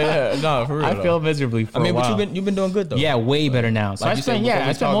tell. But no, for real. I feel miserably for a while. But you've been doing good though. Yeah, way better now. So like I spent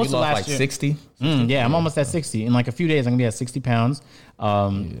most of last like year 60. Yeah, I'm almost at 60. In like a few days, I'm gonna be at 60 pounds.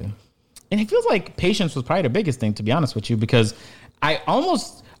 And it feels like patience was probably the biggest thing, to be honest with you, because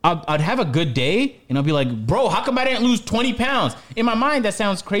I'd have a good day and I'll be like, bro, how come I didn't lose 20 pounds? In my mind, that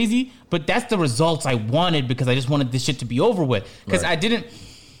sounds crazy, but that's the results I wanted because I just wanted this shit to be over with. Because I didn't,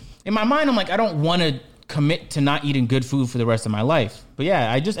 in my mind, I'm like, I don't want to commit to not eating good food for the rest of my life. But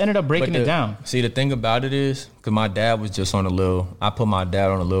yeah, I just ended up breaking it down. See, the thing about it is, because my dad was just I put my dad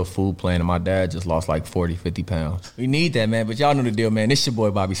on a little food plan and my dad just lost like 40, 50 pounds. We need that, man. But y'all know the deal, man. This your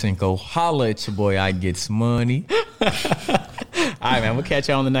boy, Bobby Cinco. Holla at your boy, I Gets Money. All right, man. We'll catch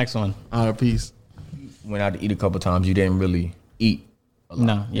y'all on the next one. All right, peace. Went out to eat a couple times. You didn't really eat a lot.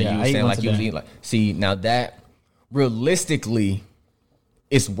 No, yeah. You were saying like you was eating like. See, now that realistically,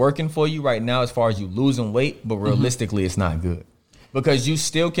 it's working for you right now as far as you losing weight, but realistically, it's not good. Because you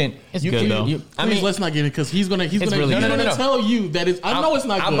still can. It's good though. I mean, let's not get it because he's gonna really tell you that it's. I know it's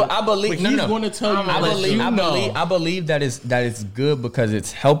not good. I believe he's going to tell you. I believe that it's good because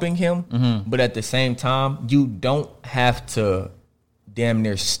it's helping him. But at the same time, you don't have to damn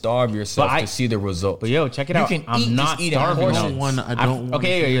near starve yourself to see the result. But yo, check it out. I'm not starving. I don't.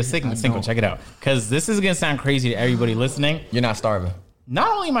 Okay, you're single. Check it out. Because this is gonna sound crazy to everybody listening. You're not starving.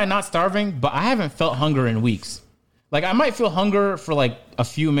 Not only am I not starving, but I haven't felt hunger in weeks. Like I might feel hunger for like a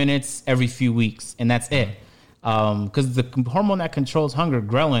few minutes every few weeks, and that's it. Because the hormone that controls hunger,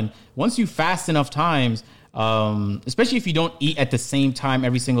 ghrelin, once you fast enough times, especially if you don't eat at the same time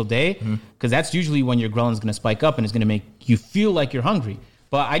every single day, because that's usually when your ghrelin is going to spike up and it's going to make you feel like you're hungry.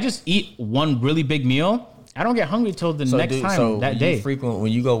 But I just eat one really big meal. I don't get hungry till the next time that day. When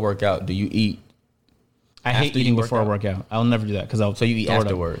you go work out, do you eat? I hate eating before I work out. I'll never do that because So you eat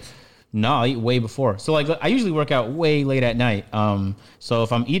afterwards? No, I eat way before. So like I usually work out way late at night. So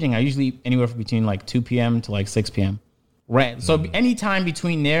if I'm eating, I usually eat anywhere from between like 2 p.m. to like 6 p.m. Right. So any time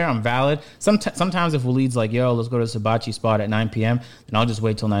between there, I'm valid. Sometimes if Waleed's like, yo, let's go to the Hibachi spot at 9 p.m., then I'll just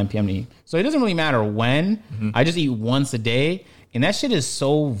wait till 9 p.m. to eat. So it doesn't really matter when. I just eat once a day. And that shit is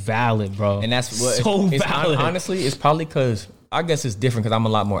so valid, bro. And that's what it's valid. Honestly, it's probably because I guess it's different because I'm a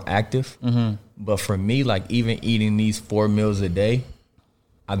lot more active. But for me, like even eating these 4 meals a day,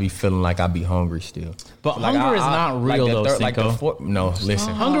 I be feeling like I be hungry still. But like hunger is not real though, Cinco. No,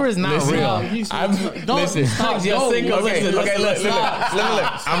 listen. Hunger is not real. Listen. Cinco, listen. Okay, look.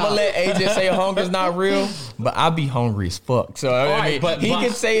 I'm gonna let AJ say hunger's not real, but I be hungry as fuck. So I mean, he can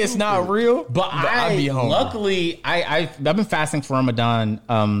say it's not real, but I be hungry. Luckily, I've been fasting for Ramadan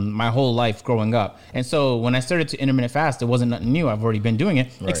my whole life growing up, and so when I started to intermittent fast, it wasn't nothing new. I've already been doing it.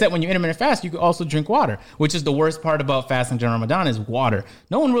 Right. Except when you intermittent fast, you can also drink water, which is the worst part about fasting during Ramadan is water.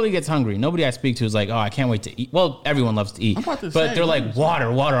 No one really gets hungry. Nobody I speak to is like, oh, I can't wait to eat. Well, everyone loves to eat, but they're like, water,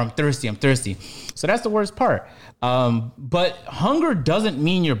 I'm thirsty. So that's the worst part. But hunger doesn't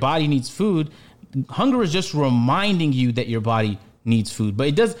mean your body needs food. Hunger is just reminding you that your body needs food. But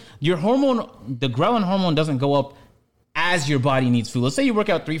it does, your hormone, the ghrelin hormone doesn't go up as your body needs food. Let's say you work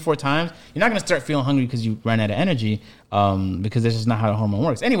out 3-4 times, you're not going to start feeling hungry because you ran out of energy, because that's just not how the hormone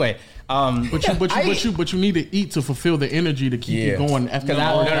works. Anyway, but you need to eat to fulfill the energy to keep you going. After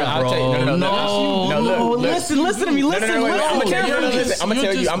I'll tell you, no, listen to me. Listen. I'm gonna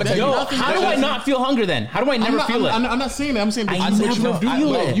tell you. How do I not feel hunger then? How do I never feel it? I'm not saying that. I'm saying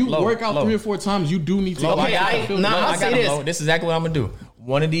you work out 3 or 4 times, you do need to. Okay, I'll say this. This is exactly what I'm gonna do.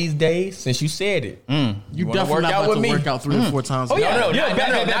 One of these days, since you said it, you definitely not about to work out 3 or 4 times. Oh yeah, not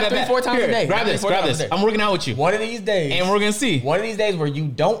 3-4 times a day. Grab this. I'm working out with you. One of these days, and we're gonna see. One of these days where you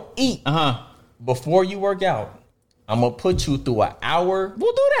don't eat before you work out, I'm gonna put you through an hour.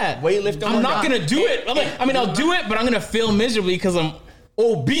 We'll do that. Weightlifting. I'm not gonna do it. I'll do it, but I'm gonna feel miserably because I'm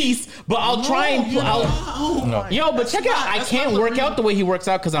obese. But I'll try and but check it out. I can't work out the way he works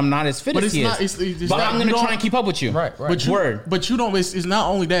out because I'm not as fit as he is. But I'm gonna try and keep up with you. Right. But you don't. It's not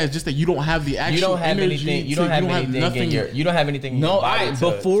only that. It's just that you don't have the actual energy. You don't have anything. No,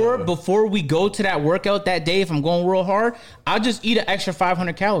 before we go to that workout that day, if I'm going real hard, I'll just eat an extra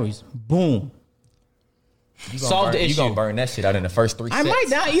 500 calories. Boom. Solve the issue. You're going to burn that shit out in the first 3 sets. I might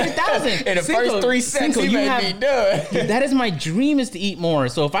not eat 1,000. In the first 3 sets, you may be done. That is my dream, is to eat more.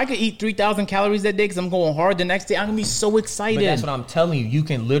 So if I could eat 3,000 calories that day because I'm going hard the next day, I'm going to be so excited. But that's what I'm telling you. You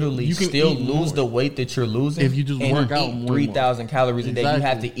can literally still lose the weight that you're losing if you just work out more. 3,000 calories a day. You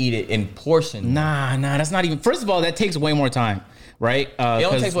have to eat it in portions. Nah, that's not even. First of all, that takes way more time, right? It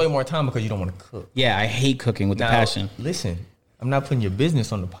only takes way more time because you don't want to cook. Yeah, I hate cooking with the passion. Listen. I'm not putting your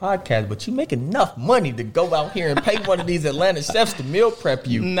business on the podcast, but you make enough money to go out here and pay one of these Atlanta chefs to meal prep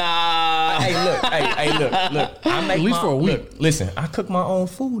you. Nah. Hey, look. I make at least for a week. Listen, I cook my own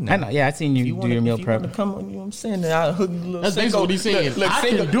food now. I know. Yeah, I seen you do your meal prep. You come, you know what I'm saying? I'll hook you. That's basically what he's saying. Look, I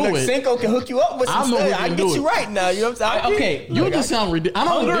can do it. Cinco can hook you up with some stuff. I get you right now. You know what I'm saying? Okay, you just sound ridiculous.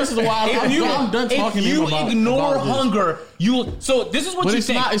 I don't know. This is why I'm done talking to you about. If you ignore hunger, so this is what you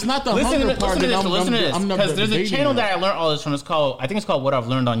think. It's not the hunger part. Listen to this, because there's a channel that I learned all this from. I think it's called What I've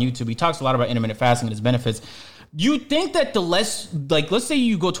Learned on YouTube. He talks a lot about intermittent fasting and its benefits. You think that the less, let's say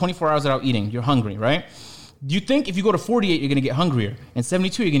you go 24 hours without eating, you're hungry, right? You think if you go to 48, you're going to get hungrier, and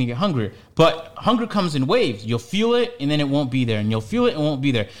 72, you're going to get hungrier. But hunger comes in waves. You'll feel it, and then it won't be there, and you'll feel it, and it won't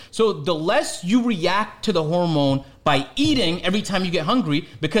be there. So the less you react to the hormone by eating every time you get hungry,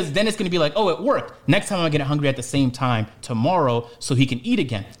 because then it's going to be like, oh, it worked. Next time I get hungry at the same time tomorrow, so he can eat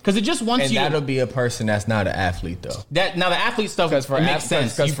again. Because it just wants you. And that'll be a person that's not an athlete, though. Now the athlete stuff makes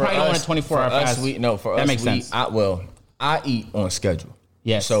sense. You probably don't want a 24-hour fast. That makes sense. I eat on schedule.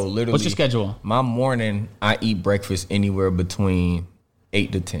 Yes. So literally, what's your schedule? My morning, I eat breakfast anywhere between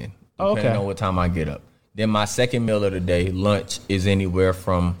 8 to 10, depending on what time I get up. Then my second meal of the day, lunch, is anywhere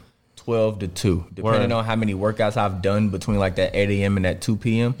from 12 to 2, depending on how many workouts I've done between like that 8 a.m. and that 2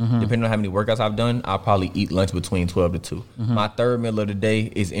 p.m. Depending on how many workouts I've done, I'll probably eat lunch between 12 to 2. My third meal of the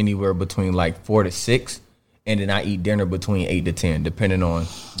day is anywhere between like 4 to 6. And then I eat dinner between 8 to 10, depending on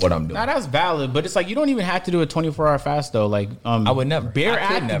what I'm doing. Now that's valid, but it's like you don't even have to do a 24-hour fast though. Like I would never. Bare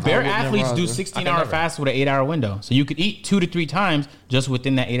athletes do 16-hour fasts with an 8-hour window, so you could eat 2 to 3 times just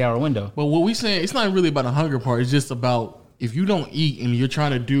within that 8-hour window. But what we saying, it's not really about the hunger part. It's just about if you don't eat and you're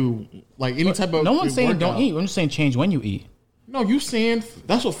trying to do like any type of. No one's saying don't eat. I'm just saying change when you eat. No, you saying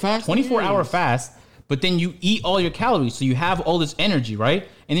that's what fasting 24-hour fast. But then you eat all your calories, so you have all this energy, right?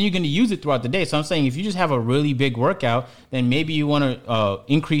 And then you're going to use it throughout the day. So I'm saying if you just have a really big workout, then maybe you want to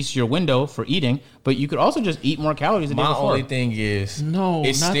increase your window for eating, but you could also just eat more calories the day before. My only thing is, no,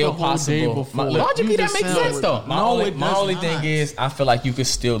 it's not still the whole possible. Day before. Logically, that makes sense, though. My only thing is, I feel like you could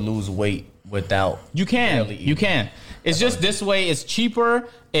still lose weight without. You can. It's just this way. It's cheaper.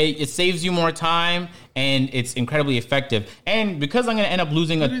 It saves you more time, and it's incredibly effective. And because I'm going to end up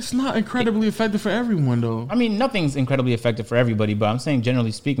losing but it's not incredibly effective for everyone, though. I mean, nothing's incredibly effective for everybody, but I'm saying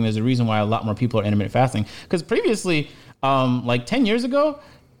generally speaking, there's a reason why a lot more people are intermittent fasting. Because previously, like 10 years ago,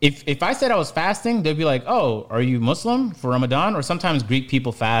 if I said I was fasting, they'd be like, oh, are you Muslim for Ramadan? Or sometimes Greek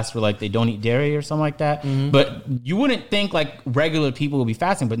people fast for like they don't eat dairy or something like that. Mm-hmm. But you wouldn't think like regular people would be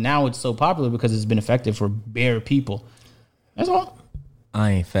fasting, but now it's so popular because it's been effective for bare people. That's all.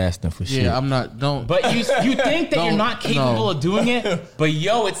 I ain't fasting for shit. Yeah, I'm not. Don't. But you think that you're not capable of doing it? But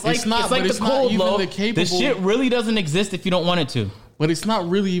yo, it's like the cold low. The shit really doesn't exist if you don't want it to. But it's not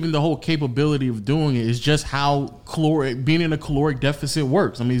really even the whole capability of doing it. It's just how being in a caloric deficit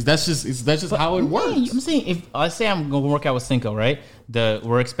works. I mean, that's just how it works. I'm saying if I say I'm going to work out with Cinco, right?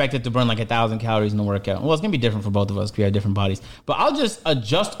 We're expected to burn like 1,000 calories in the workout. Well, it's going to be different for both of us because we have different bodies. But I'll just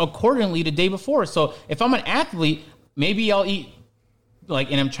adjust accordingly the day before. So if I'm an athlete, maybe I'll eat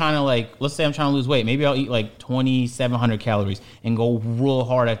and I'm trying to let's say I'm trying to lose weight. Maybe I'll eat like 2,700 calories and go real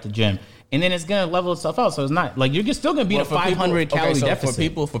hard at the gym. and then it's gonna level itself out. So it's not like you're still gonna be in a 500 calorie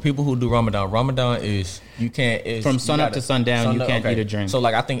deficit. For people who do Ramadan is you can't from sunup to sundown. You can't eat or drink. So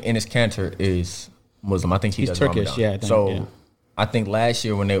like I think Enes Kanter is Muslim. I think he's Turkish. Ramadan. Yeah. I think, so I think last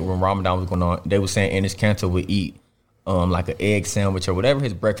year when Ramadan was going on, they were saying Enes Kanter would eat like an egg sandwich or whatever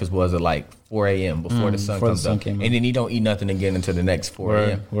his breakfast was at like 4 a.m. before the sun comes up, and then he don't eat nothing again until the next 4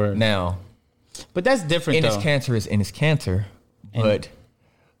 a.m. Now, but that's different. Enes Kanter is Enes Kanter, but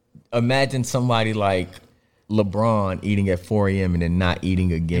imagine somebody like LeBron eating at 4 a.m. and then not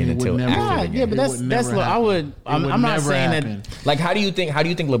eating again until after the game. Yeah, but that's I would. I'm not saying that. Like, how do you think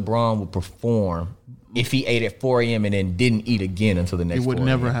LeBron would perform if he ate at 4 a.m. and then didn't eat again until the next? It would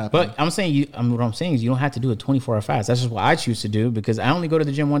never happen. But I'm saying what I'm saying is you don't have to do a 24-hour fast. That's just what I choose to do because I only go to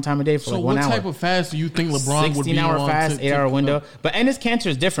the gym one time a day for like 1 hour. So what type of fast do you think LeBron would be on? 16-hour fast, 8-hour window. But Enes Kanter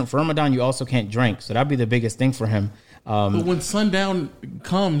is different. For Ramadan, you also can't drink, so that'd be the biggest thing for him. But when sundown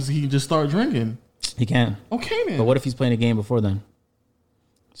comes, he just start drinking. He can. Okay, then. But what if he's playing a game before then?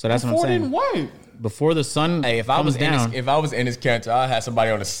 So that's what I'm saying. What? Before the sun comes down. If I was Enes Kanter, I'd have somebody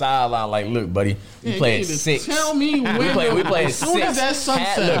on the sideline like, look, buddy, we play at 6. Tell me when. We play at 6. As soon as that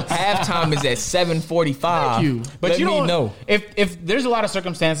sunset. Look, halftime is at 7:45. Thank you. But you don't know. If there's a lot of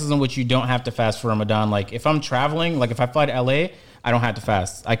circumstances in which you don't have to fast for Ramadan. Like if I'm traveling, like if I fly to LA, I don't have to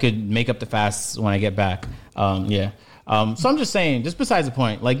fast. I could make up the fasts when I get back. So I'm just saying, just besides the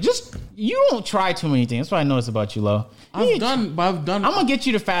point, like just you don't try too many things. That's what I noticed about you, Lo. I've done. I'm gonna get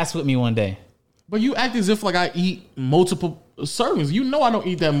you to fast with me one day. But you act as if like I eat multiple servings. You know I don't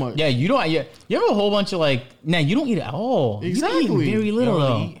eat that much. Yeah, you don't. You have a whole bunch of like. Nah, you don't eat at all. Exactly. You eat very little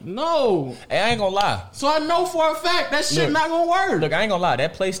though. No. Hey, I ain't gonna lie. So I know for a fact that shit not gonna work. Look, I ain't gonna lie.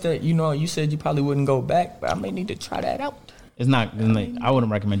 That place that you said you probably wouldn't go back, but I may need to try that out. It's not. I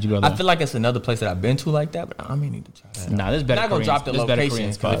wouldn't recommend you go there. I feel like it's another place that I've been to like that, but I may need to try that. Nah, there's better. I'm not gonna drop the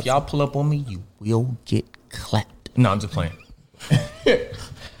location because if y'all pull up on me, you will get clapped. No, I'm just playing.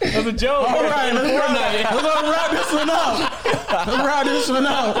 That's a joke. All right, let's wrap this one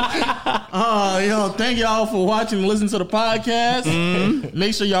up. Thank y'all for watching and listening to the podcast. Mm-hmm.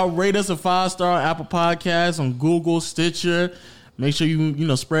 Make sure y'all rate us a 5-star on Apple Podcasts, on Google, Stitcher. Make sure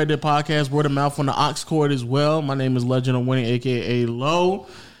you spread the podcast word of mouth on the aux cord as well. My name is Legend of Winning, aka Low.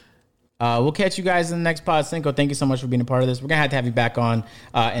 We'll catch you guys in the next Pod Cinco. Thank you so much for being a part of this. We're gonna have to have you back on,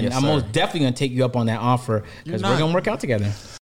 and I'm most definitely gonna take you up on that offer because we're gonna work out together.